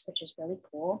Jerry's Acts, which is really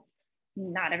cool.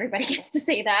 Not everybody gets to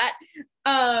say that.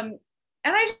 And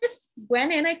I just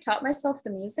went in, I taught myself the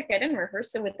music. I didn't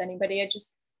rehearse it with anybody. I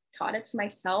just taught it to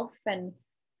myself and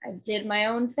I did my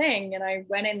own thing. And I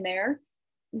went in there.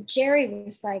 Jerry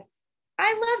was like,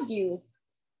 I love you.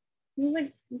 He was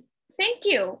like, thank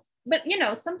you. But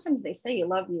sometimes they say you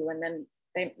love you and then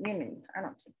I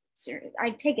don't take it serious.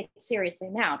 I take it seriously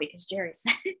now because Jerry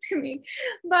said it to me.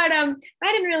 But I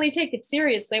didn't really take it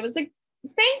seriously. I was like,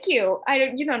 thank you. I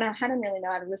didn't really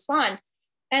know how to respond.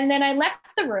 And then I left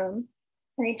the room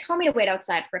and they told me to wait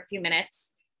outside for a few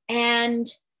minutes. And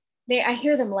I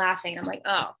hear them laughing. I'm like,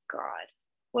 oh God,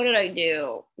 what did I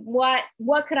do? What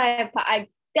could I have? I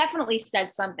definitely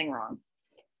said something wrong.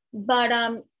 But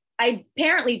I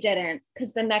apparently didn't,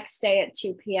 because the next day at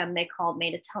 2 p.m. they called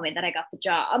me to tell me that I got the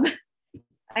job.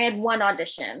 I had one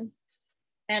audition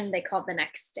and they called the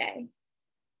next day.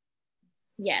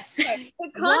 Yes.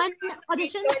 One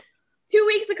audition? 2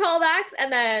 weeks of callbacks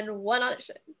and then one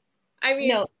audition. I mean,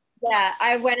 no, yeah,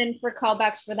 I went in for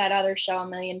callbacks for that other show a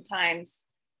million times.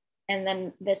 And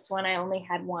then this one, I only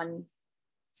had one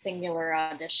singular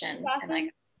audition.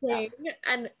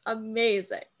 And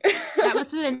amazing. That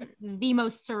must have been the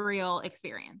most surreal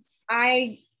experience.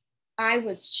 I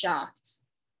was shocked.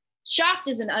 Shocked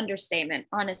is an understatement,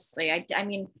 honestly. I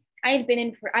mean, I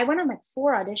went on like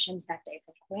 4 auditions that day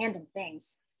for random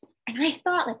things. And I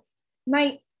thought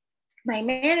like my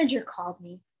manager called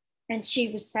me and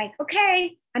she was like,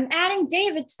 okay, I'm adding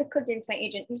David to David's my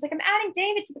agent. He was like, I'm adding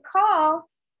David to the call.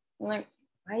 I'm like,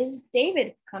 why is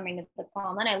David coming to the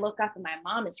call? And then I look up and my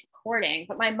mom is recording,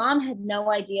 but my mom had no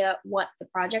idea what the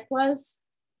project was.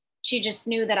 She just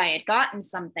knew that I had gotten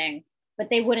something, but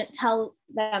they wouldn't tell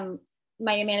them,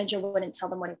 my manager wouldn't tell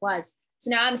them what it was. So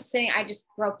now I'm sitting, I just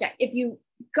broke down. If you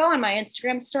go on my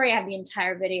Instagram story, I have the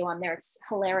entire video on there. It's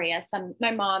hilarious.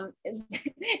 My mom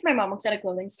works at a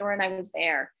clothing store and I was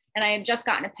there and I had just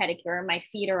gotten a pedicure and my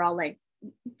feet are all like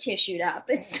tissued up.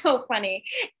 It's so funny.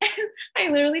 And I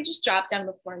literally just dropped down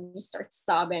the floor and just start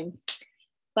sobbing.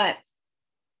 But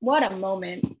what a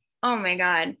moment. Oh my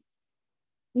God.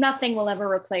 Nothing will ever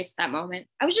replace that moment.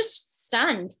 I was just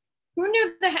stunned. Who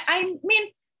knew that? I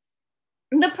mean,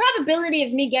 the probability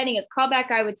of me getting a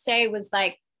callback, I would say, was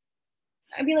like,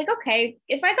 I'd be like, okay,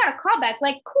 if I got a callback,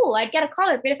 like, cool, I'd get a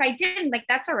callback. But if I didn't, like,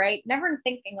 that's all right. Never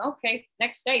thinking, okay,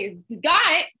 next day, you got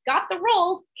it, got the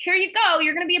role. Here you go.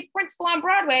 You're going to be a principal on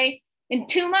Broadway in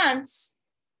 2 months.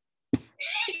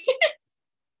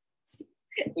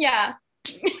 Yeah.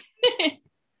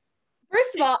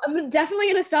 First of all, I'm definitely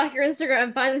going to stalk your Instagram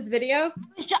and find this video.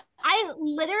 I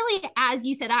literally, as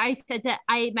you said, I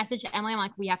messaged Emily. I'm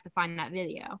like, we have to find that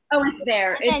video. Oh, it's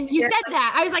there. And you said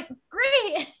that. I was like,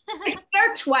 great. It's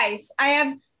there twice. I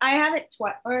have it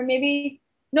twice, or maybe,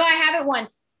 no, I have it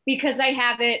once because I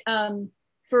have it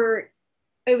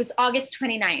it was August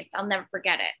 29th. I'll never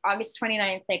forget it. August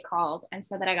 29th, they called and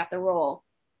said that I got the role.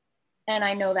 And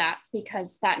I know that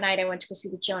because that night I went to go see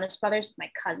the Jonas Brothers with my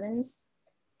cousins.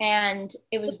 And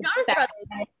it was the best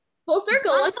night. Full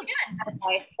circle once again.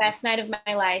 Best night of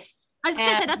my life. I was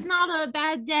gonna say that's not a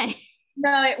bad day.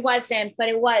 No, it wasn't, but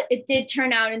it did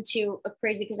turn out into a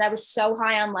crazy because I was so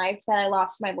high on life that I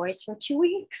lost my voice for 2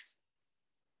 weeks.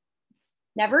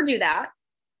 Never do that.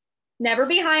 Never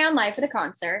be high on life at a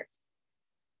concert.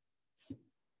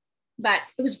 But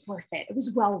it was worth it. It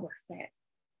was well worth it.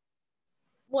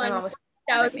 But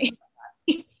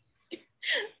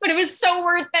it was so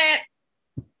worth it.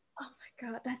 Oh my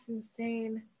God, that's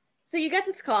insane. So you get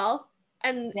this call,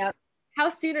 and yep. How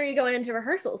soon are you going into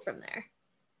rehearsals from there?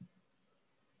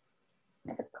 I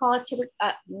got the call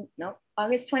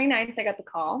August 29th, I got the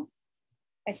call.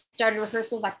 I started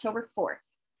rehearsals October 4th,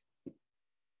 I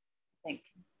think.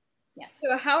 Yes.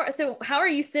 So how are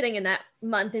you sitting in that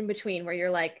month in between where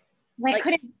you're like I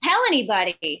couldn't tell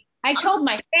anybody. I told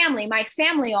my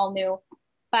family all knew,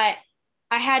 but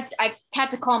I had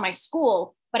to call my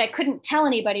school, but I couldn't tell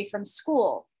anybody from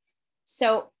school.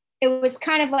 So it was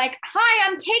kind of like, hi,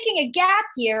 I'm taking a gap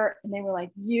year. And they were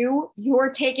like, you're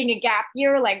taking a gap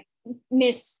year, like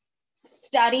Miss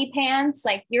Study Pants,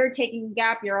 like you're taking a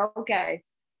gap year, okay.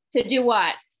 To do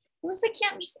what? I was like,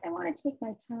 yeah, I want to take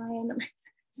my time. I'm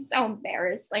so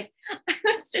embarrassed. Like I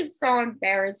was just so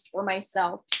embarrassed for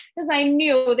myself because I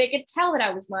knew they could tell that I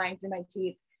was lying through my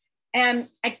teeth. And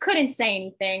I couldn't say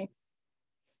anything.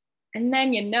 And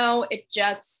then, it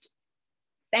just,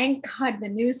 thank God the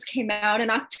news came out in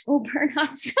October,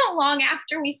 not so long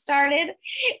after we started.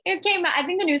 It came out, I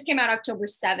think the news came out October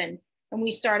 7th and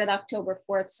we started October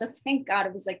 4th. So thank God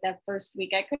it was like that first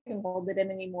week. I couldn't hold it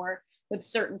in anymore with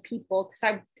certain people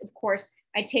because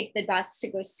I take the bus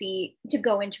to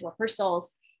go into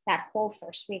rehearsals that whole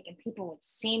first week, and people would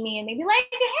see me and they'd be like,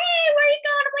 hey, where are you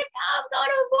going? I'm like, oh, I'm going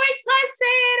to a voice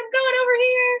lesson. I'm going over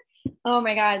here. Oh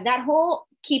my God, that whole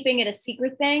keeping it a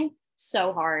secret thing,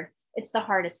 so hard. It's the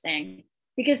hardest thing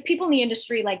because people in the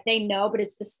industry, like they know, but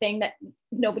it's this thing that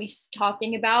nobody's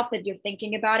talking about, but you're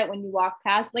thinking about it when you walk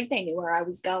past, like they knew where I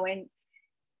was going.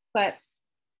 But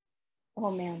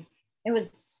oh man, it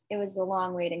was a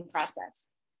long waiting process.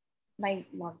 I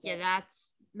loved it. Yeah,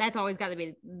 that's always got to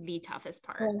be the toughest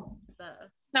part.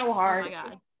 So hard. Oh my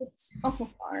God. It's so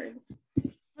hard.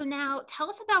 So now tell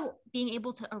us about being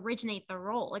able to originate the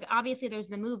role. Like obviously there's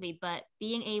the movie, but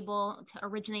being able to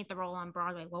originate the role on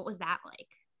Broadway, what was that like?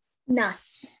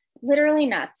 Nuts. Literally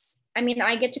nuts. I mean,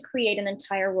 I get to create an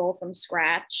entire role from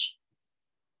scratch.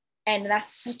 And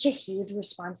that's such a huge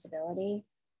responsibility.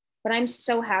 But I'm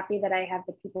so happy that I have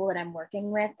the people that I'm working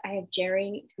with. I have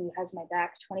Jerry, who has my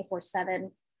back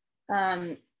 24/7.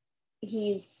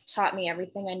 He's taught me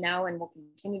everything I know and will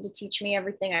continue to teach me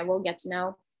everything I will get to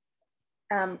know.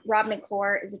 Rob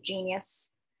McClure is a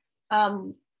genius.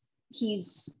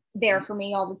 He's there for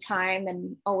me all the time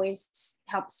and always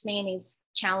helps me, and he's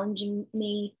challenging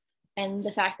me. And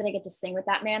the fact that I get to sing with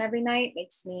that man every night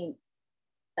makes me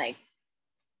want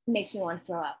to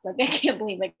throw up. Like, I can't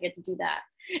believe I get to do that.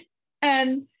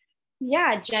 And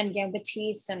yeah, Jen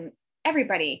Gambatiste and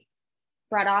everybody,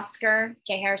 Brett Oscar,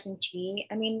 Jay Harrison G.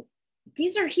 I mean,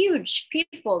 these are huge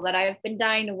people that I've been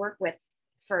dying to work with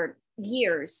for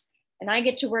years. And I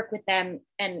get to work with them.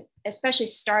 And especially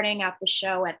starting out the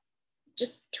show at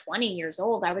just 20 years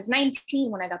old. I was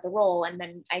 19 when I got the role. And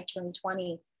then I turned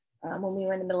 20 when we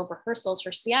were in the middle of rehearsals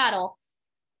for Seattle.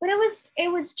 But it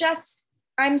was just,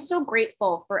 I'm so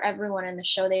grateful for everyone in the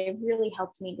show. They really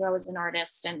helped me grow as an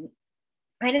artist. And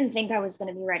I didn't think I was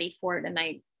going to be ready for it. And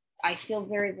I feel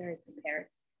very, very prepared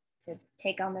to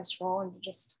take on this role and to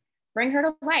just bring her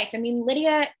to life. I mean,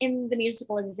 Lydia in the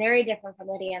musical is very different from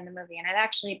Lydia in the movie. And I've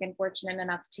actually been fortunate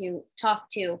enough to talk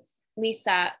to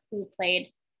Lisa, who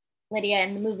played Lydia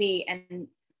in the movie. And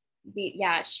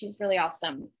she's really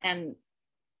awesome. And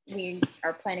we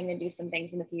are planning to do some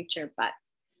things in the future, but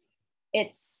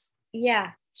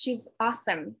she's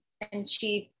awesome. And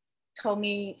she told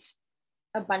me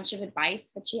a bunch of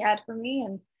advice that she had for me.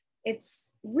 And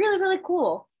it's really, really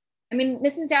cool. I mean,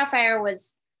 Mrs. Doubtfire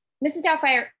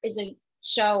is a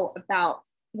show about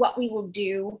what we will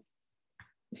do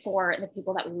for the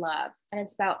people that we love. And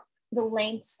it's about the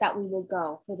lengths that we will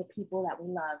go for the people that we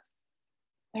love.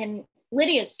 And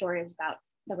Lydia's story is about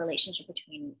the relationship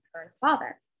between her and her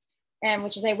father. And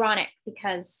which is ironic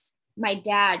because my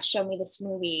dad showed me this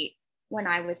movie when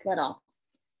I was little.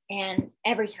 And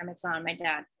every time it's on, my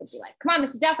dad would be like, come on,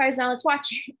 Mrs. Doubtfire's on, let's watch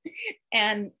it.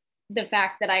 And the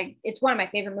fact that it's one of my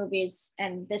favorite movies,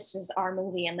 and this was our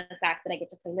movie, and the fact that I get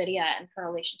to play Lydia and her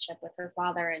relationship with her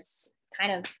father is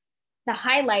kind of the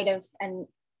highlight of, and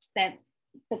that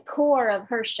the core of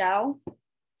her show.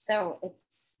 So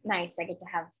it's nice. I get to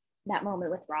have that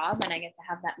moment with Rob, and I get to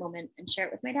have that moment and share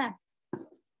it with my dad.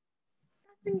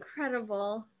 That's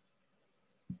incredible.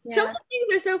 Yeah. So many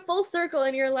things are so full circle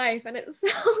in your life, and it's so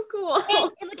cool.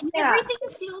 Everything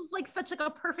feels like such a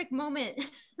perfect moment.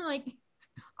 Like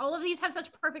all of these have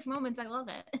such perfect moments. I love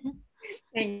it.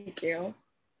 Thank you.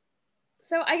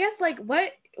 So I guess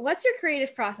what's your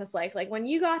creative process like? Like when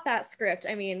you got that script,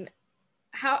 I mean,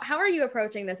 how are you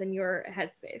approaching this in your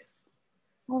headspace?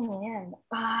 Oh man,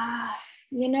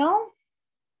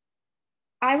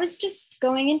 I was just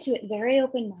going into it very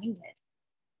open-minded.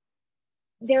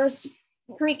 There's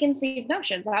preconceived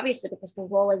notions, obviously, because the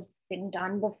role has been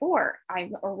done before.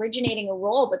 I'm originating a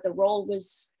role, but the role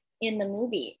was in the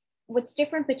movie. What's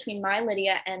different between my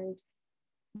Lydia and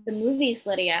the movie's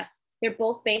Lydia, they're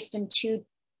both based in two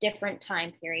different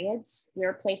time periods.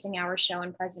 We're placing our show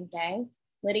in present day.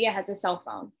 Lydia has a cell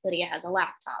phone. Lydia has a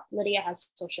laptop. Lydia has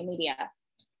social media.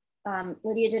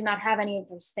 Lydia did not have any of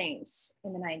those things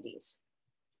in the 90s.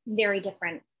 Very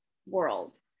different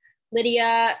world.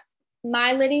 Lydia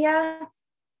My Lydia,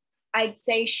 I'd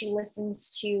say she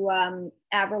listens to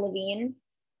Avril Lavigne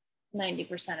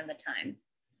 90% of the time.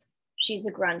 She's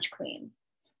a grunge queen.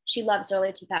 She loves early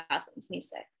 2000s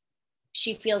music.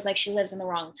 She feels like she lives in the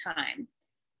wrong time.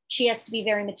 She has to be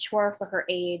very mature for her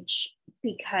age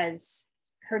because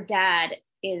her dad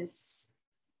is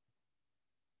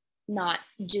not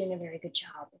doing a very good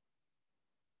job.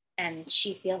 And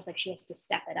she feels like she has to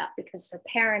step it up because her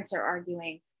parents are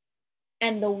arguing.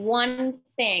 And the one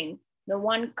thing, the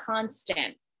one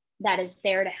constant that is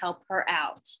there to help her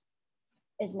out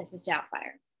is Mrs.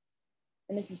 Doubtfire.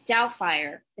 And Mrs.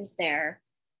 Doubtfire is there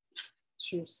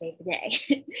to save the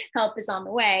day. Help is on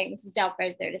the way. Mrs. Doubtfire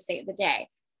is there to save the day.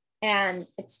 And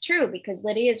it's true because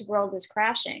Lydia's world is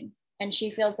crashing. And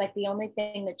she feels like the only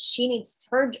thing that she needs,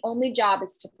 her only job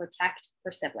is to protect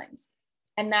her siblings.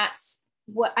 And that's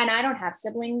what, and I don't have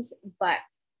siblings, but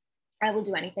I will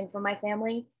do anything for my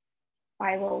family.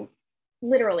 I will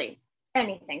literally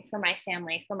anything for my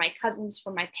family, for my cousins,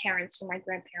 for my parents, for my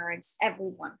grandparents,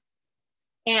 everyone.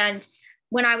 And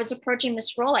when I was approaching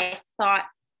this role, I thought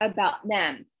about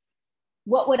them.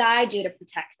 What would I do to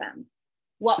protect them?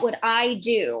 What would I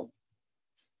do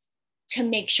to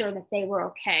make sure that they were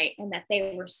okay and that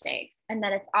they were safe? And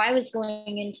that if I was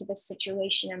going into this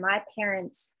situation and my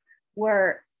parents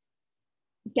were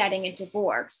getting a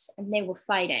divorce and they were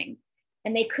fighting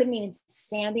and they couldn't even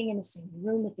standing in the same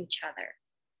room with each other,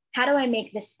 how do I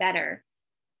make this better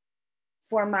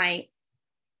for my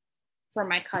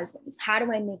cousins? How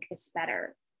do I make this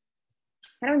better?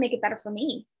 How do I make it better for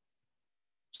me?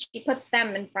 She puts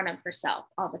them in front of herself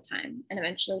all the time, and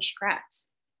eventually she cracks.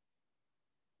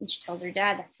 And she tells her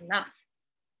dad, that's enough.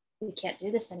 We can't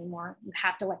do this anymore. You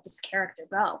have to let this character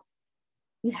go.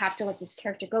 You have to let this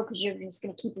character go because you're just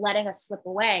going to keep letting us slip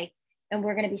away. And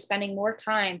we're going to be spending more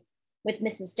time with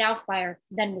Mrs. Doubtfire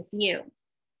than with you.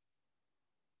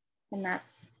 And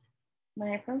that's when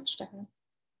I approached her.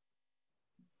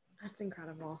 That's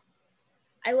incredible.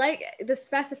 I like the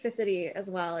specificity as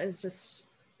well is just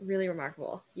really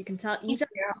remarkable. You can tell you've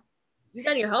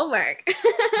done your homework.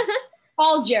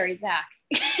 All Jerry Zaks.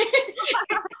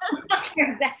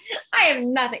 I have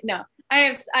nothing. No, I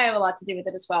have a lot to do with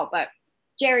it as well. But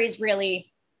Jerry's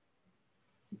really,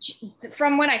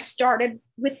 from when I started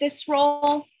with this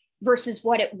role versus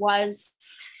what it was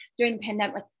during the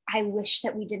pandemic, like I wish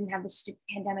that we didn't have this stupid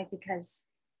pandemic because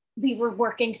we were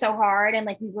working so hard and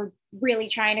like we were really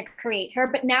trying to create her.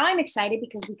 But now I'm excited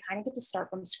because we kind of get to start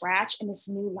from scratch in this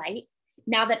new light.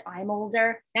 Now that I'm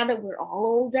older, now that we're all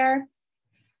older.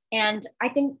 And I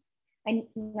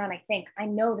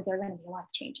know that there are going to be a lot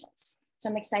of changes. So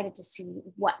I'm excited to see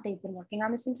what they've been working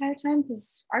on this entire time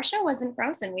because our show wasn't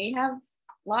frozen. We have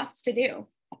lots to do.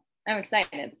 I'm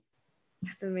excited.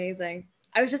 That's amazing.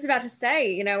 I was just about to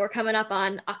say, we're coming up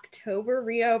on October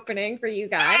reopening for you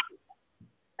guys.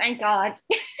 Thank God.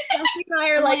 Chelsea and I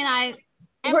are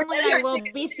Emily and I will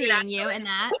be seeing you in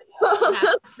that.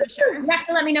 For sure. You have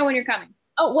to let me know when you're coming.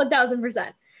 Oh,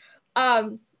 1000%.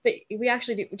 But we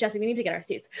actually do, Jesse, we need to get our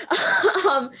seats.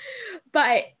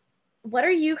 But what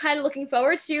are you kind of looking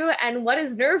forward to and what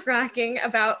is nerve-wracking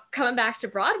about coming back to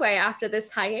Broadway after this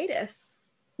hiatus?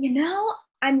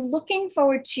 I'm looking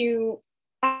forward to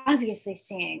obviously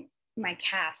seeing my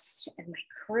cast and my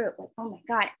crew. Like, oh my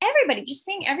God, everybody, just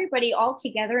seeing everybody all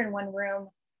together in one room.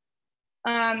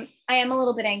 I am a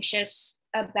little bit anxious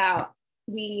about,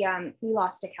 we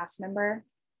lost a cast member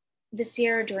this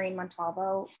year, Doreen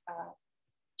Montalvo.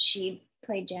 She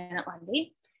played Janet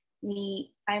Lundy.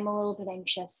 I'm a little bit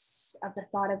anxious of the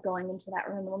thought of going into that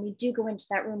room. When we do go into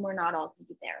that room, we're not all going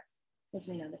to be there because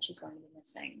we know that she's going to be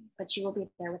missing, but she will be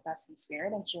there with us in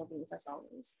spirit and she will be with us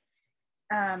always.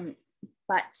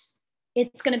 But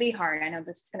it's going to be hard. I know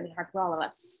this is going to be hard for all of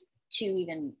us to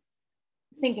even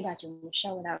think about doing the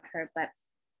show without her, but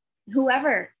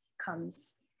whoever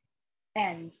comes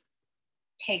and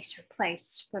takes her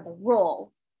place for the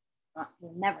role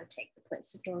will never take the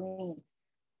place of Doreen.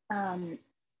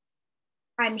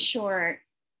 I'm sure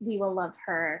we will love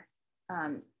her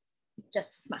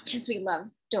just as much as we love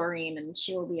Doreen, and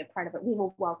she will be a part of it. We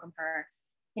will welcome her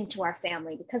into our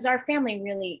family because our family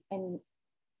really, and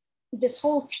this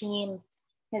whole team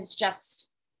has just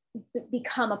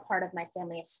become a part of my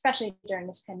family, especially during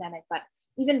this pandemic. But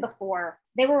even before,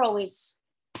 they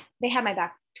had my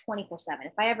back 24/7.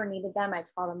 If I ever needed them, I'd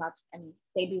call them up and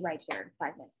they'd be right here in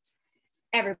 5 minutes.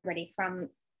 Everybody from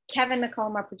Kevin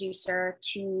McCollum, our producer,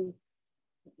 to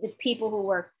the people who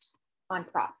worked on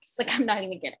props. Like, I'm not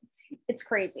even kidding. It's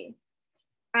crazy.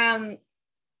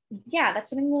 Yeah,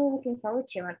 that's what I'm really looking forward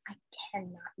to. And I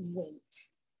cannot wait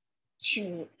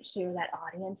to hear that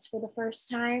audience for the first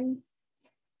time.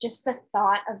 just the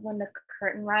thought of when the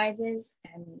curtain rises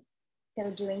and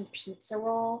they're doing pizza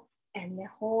roll and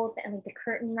like the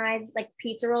curtain rises, like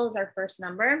pizza roll is our first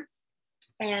number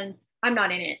and I'm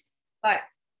not in it, but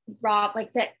Rob,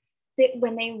 like that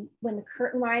when the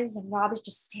curtain rises and Rob is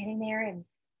just standing there and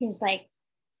his like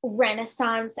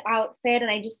Renaissance outfit, and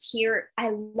I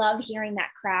love hearing that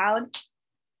crowd.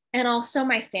 And also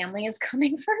my family is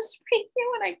coming first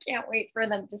preview and I can't wait for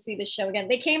them to see the show again.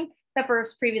 They came the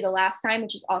first preview the last time,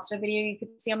 which is also a video you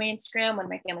could see on my Instagram when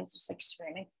my family's just like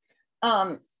screaming.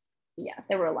 Yeah,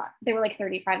 there were a lot. They were like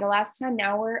 35 the last time.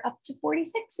 Now we're up to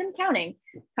 46 and counting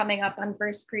coming up on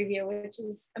first preview, which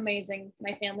is amazing.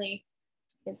 My family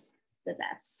is the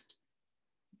best.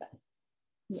 But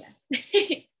yeah.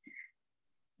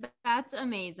 That's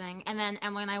amazing. And then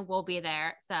Emily and I will be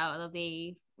there. So it'll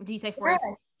be, do you say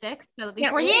 46? So it'll be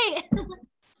 48.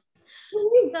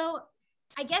 So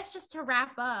I guess just to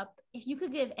wrap up, if you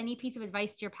could give any piece of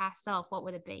advice to your past self, what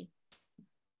would it be?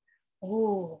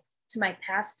 Oh, to my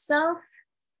past self?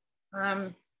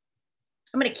 I'm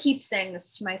going to keep saying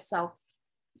this to myself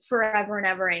forever and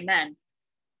ever, amen.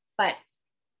 But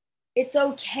it's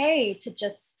okay to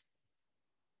just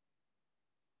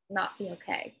not be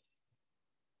okay.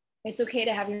 It's okay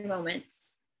to have your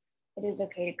moments. It is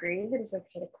okay to grieve. It is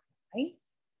okay to cry.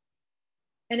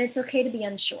 And it's okay to be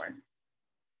unsure.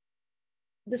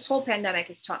 This whole pandemic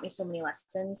has taught me so many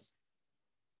lessons.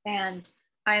 And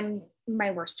I'm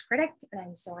my worst critic and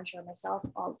I'm so unsure of myself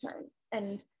all the time.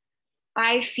 And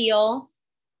I feel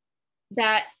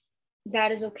that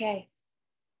that is okay.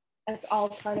 That's all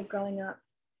part of growing up.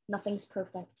 Nothing's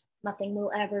perfect. Nothing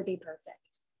will ever be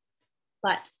perfect.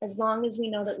 But as long as we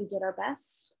know that we did our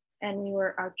best and we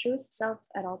were our truest self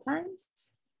at all times,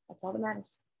 that's all that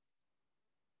matters.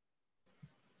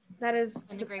 That is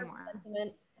a great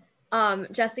sentiment.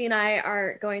 Jessie and I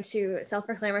are going to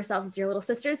self-proclaim ourselves as your little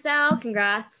sisters now.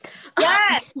 Congrats.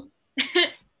 Yes.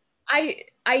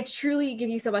 I truly give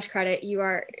you so much credit. You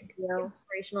are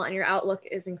inspirational and your outlook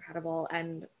is incredible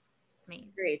and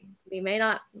agreed. We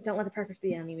don't let the perfect be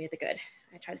the enemy of the good.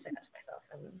 I try to say that to myself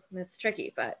and it's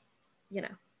tricky, but you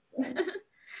know.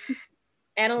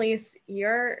 Annalise,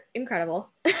 you're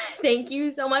incredible. Thank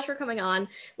you so much for coming on. It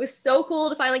was so cool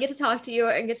to finally get to talk to you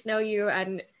and get to know you.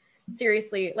 And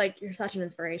seriously, like you're such an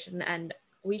inspiration and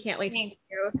we can't wait to see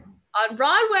you on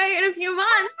Broadway in a few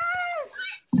months.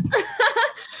 Yes!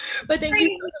 But thank you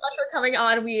so much for coming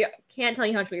on. We can't tell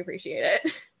you how much we appreciate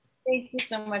it. Thank you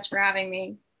so much for having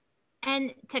me.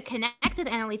 And to connect with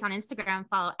Annalise on Instagram,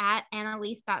 follow at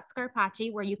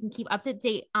annalise.scarpacci, where you can keep up to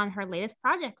date on her latest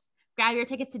projects. Grab your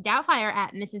tickets to Doubtfire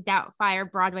at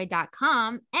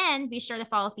mrsdoubtfirebroadway.com and be sure to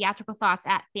follow Theatrical Thoughts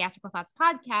at Theatrical Thoughts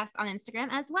Podcast on Instagram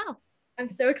as well. I'm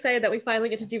so excited that we finally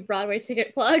get to do Broadway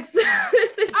ticket plugs. Oh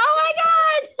my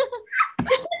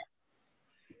God!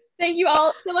 Thank you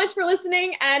all so much for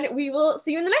listening and we will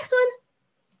see you in the next one.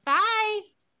 Bye.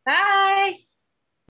 Bye.